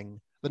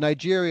growing.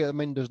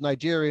 There's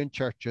Nigerian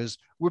churches.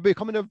 We're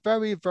becoming a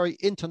very, very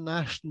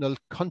international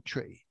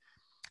country.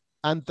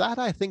 And that,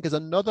 I think, is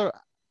another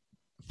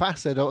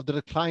facet of the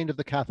decline of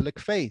the Catholic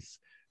faith,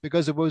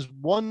 because it was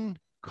one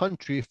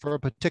country for a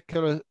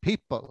particular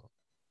people,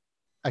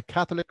 a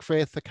Catholic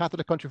faith, a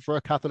Catholic country for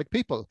a Catholic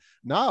people.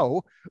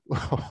 Now,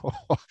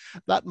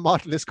 that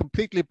model is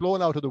completely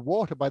blown out of the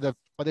water by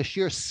the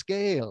sheer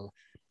scale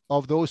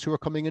of those who are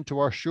coming into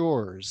our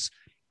shores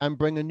and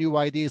bringing new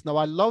ideas. Now,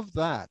 I love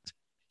that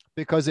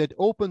because it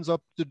opens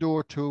up the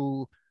door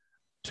to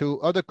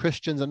other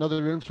Christians and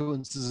other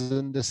influences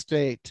in the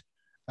state.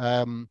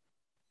 And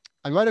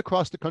right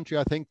across the country,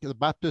 I think the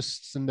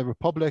Baptists in the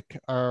Republic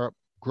are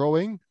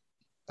growing.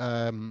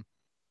 The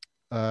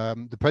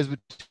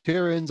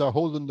Presbyterians are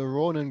holding their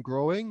own and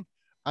growing.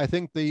 I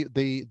think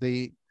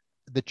the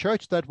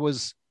church that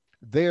was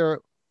there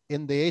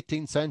in the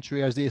 18th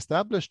century as the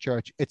established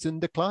church, it's in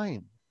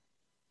decline,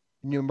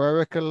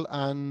 numerical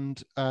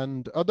and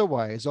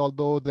otherwise,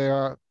 although they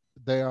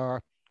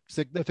are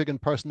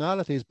significant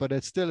personalities, but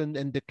it's still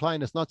in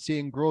decline. It's not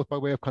seeing growth by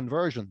way of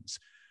conversions.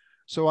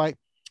 So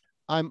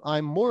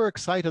I'm more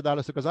excited,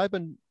 Alistair, because I've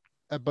been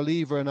a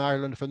believer in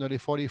Ireland for nearly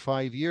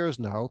 45 years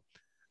now,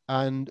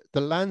 and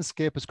the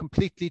landscape has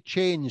completely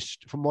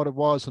changed from what it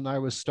was when I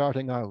was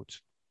starting out.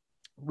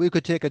 We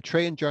could take a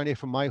train journey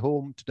from my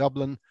home to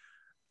Dublin,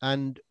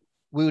 and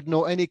we would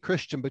know any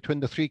Christian between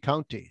the three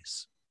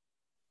counties.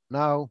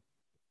 Now,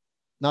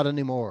 not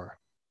anymore.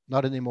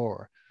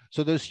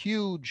 So there's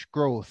huge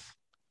growth,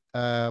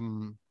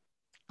 and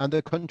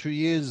the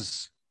country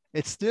it's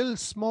still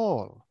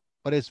small,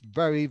 but it's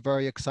very,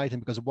 very exciting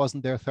because it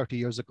wasn't there 30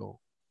 years ago.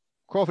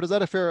 Crawford, is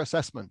that a fair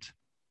assessment?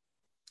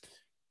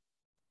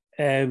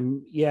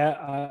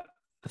 Yeah,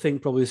 I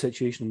think probably the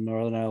situation in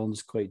Northern Ireland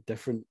is quite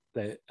different.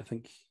 I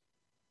think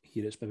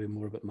here it's maybe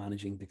more about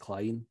managing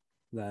decline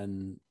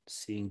than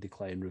seeing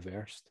decline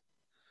reversed.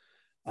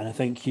 And I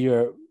think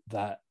here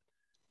that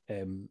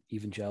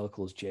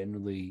evangelicals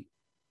generally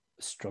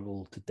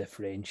struggle to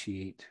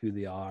differentiate who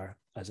they are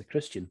as a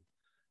Christian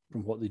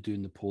from what they do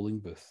in the polling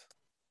booth.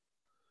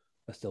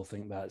 I still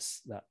think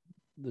there's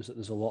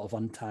a lot of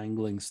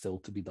untangling still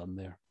to be done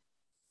there.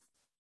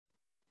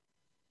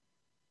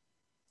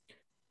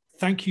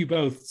 Thank you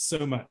both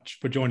so much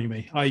for joining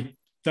me. I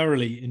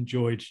thoroughly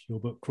enjoyed your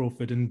book,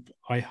 Crawford, and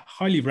I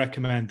highly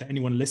recommend that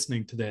anyone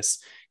listening to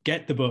this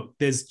get the book.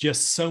 There's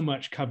just so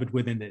much covered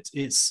within it.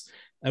 It's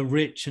a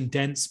rich and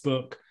dense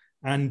book,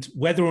 and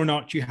whether or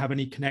not you have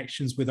any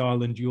connections with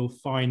Ireland, you'll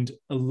find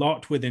a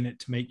lot within it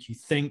to make you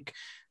think,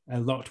 a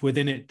lot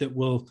within it that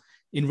will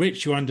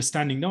enrich your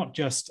understanding, not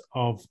just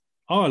of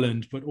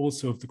Ireland, but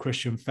also of the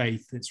Christian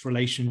faith, its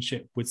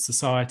relationship with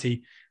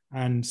society,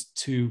 and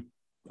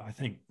I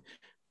think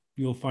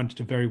you'll find it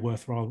a very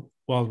worthwhile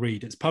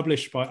read. It's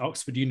published by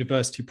Oxford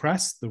University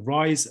Press, The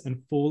Rise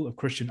and Fall of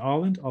Christian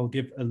Ireland. I'll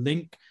give a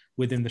link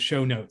within the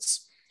show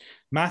notes.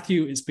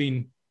 Matthew, it's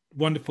been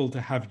wonderful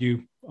to have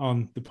you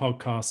on the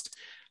podcast.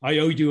 I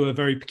owe you a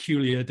very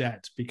peculiar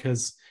debt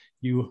because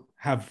you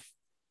have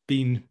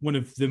been one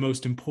of the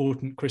most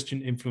important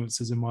Christian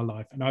influences in my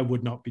life, and I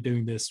would not be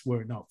doing this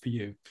were it not for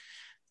you.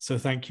 So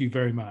thank you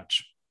very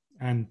much,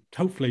 and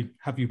hopefully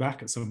have you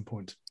back at some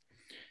point.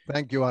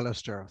 Thank you,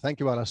 Alistair.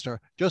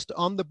 Just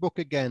on the book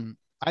again,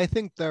 I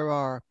think there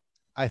are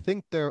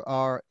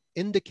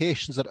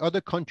indications that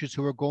other countries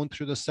who are going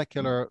through the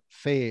secular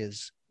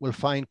phase will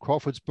find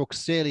Crawford's book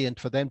salient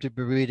for them to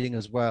be reading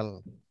as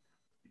well.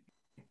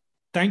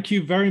 Thank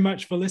you very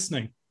much for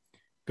listening.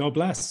 God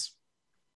bless.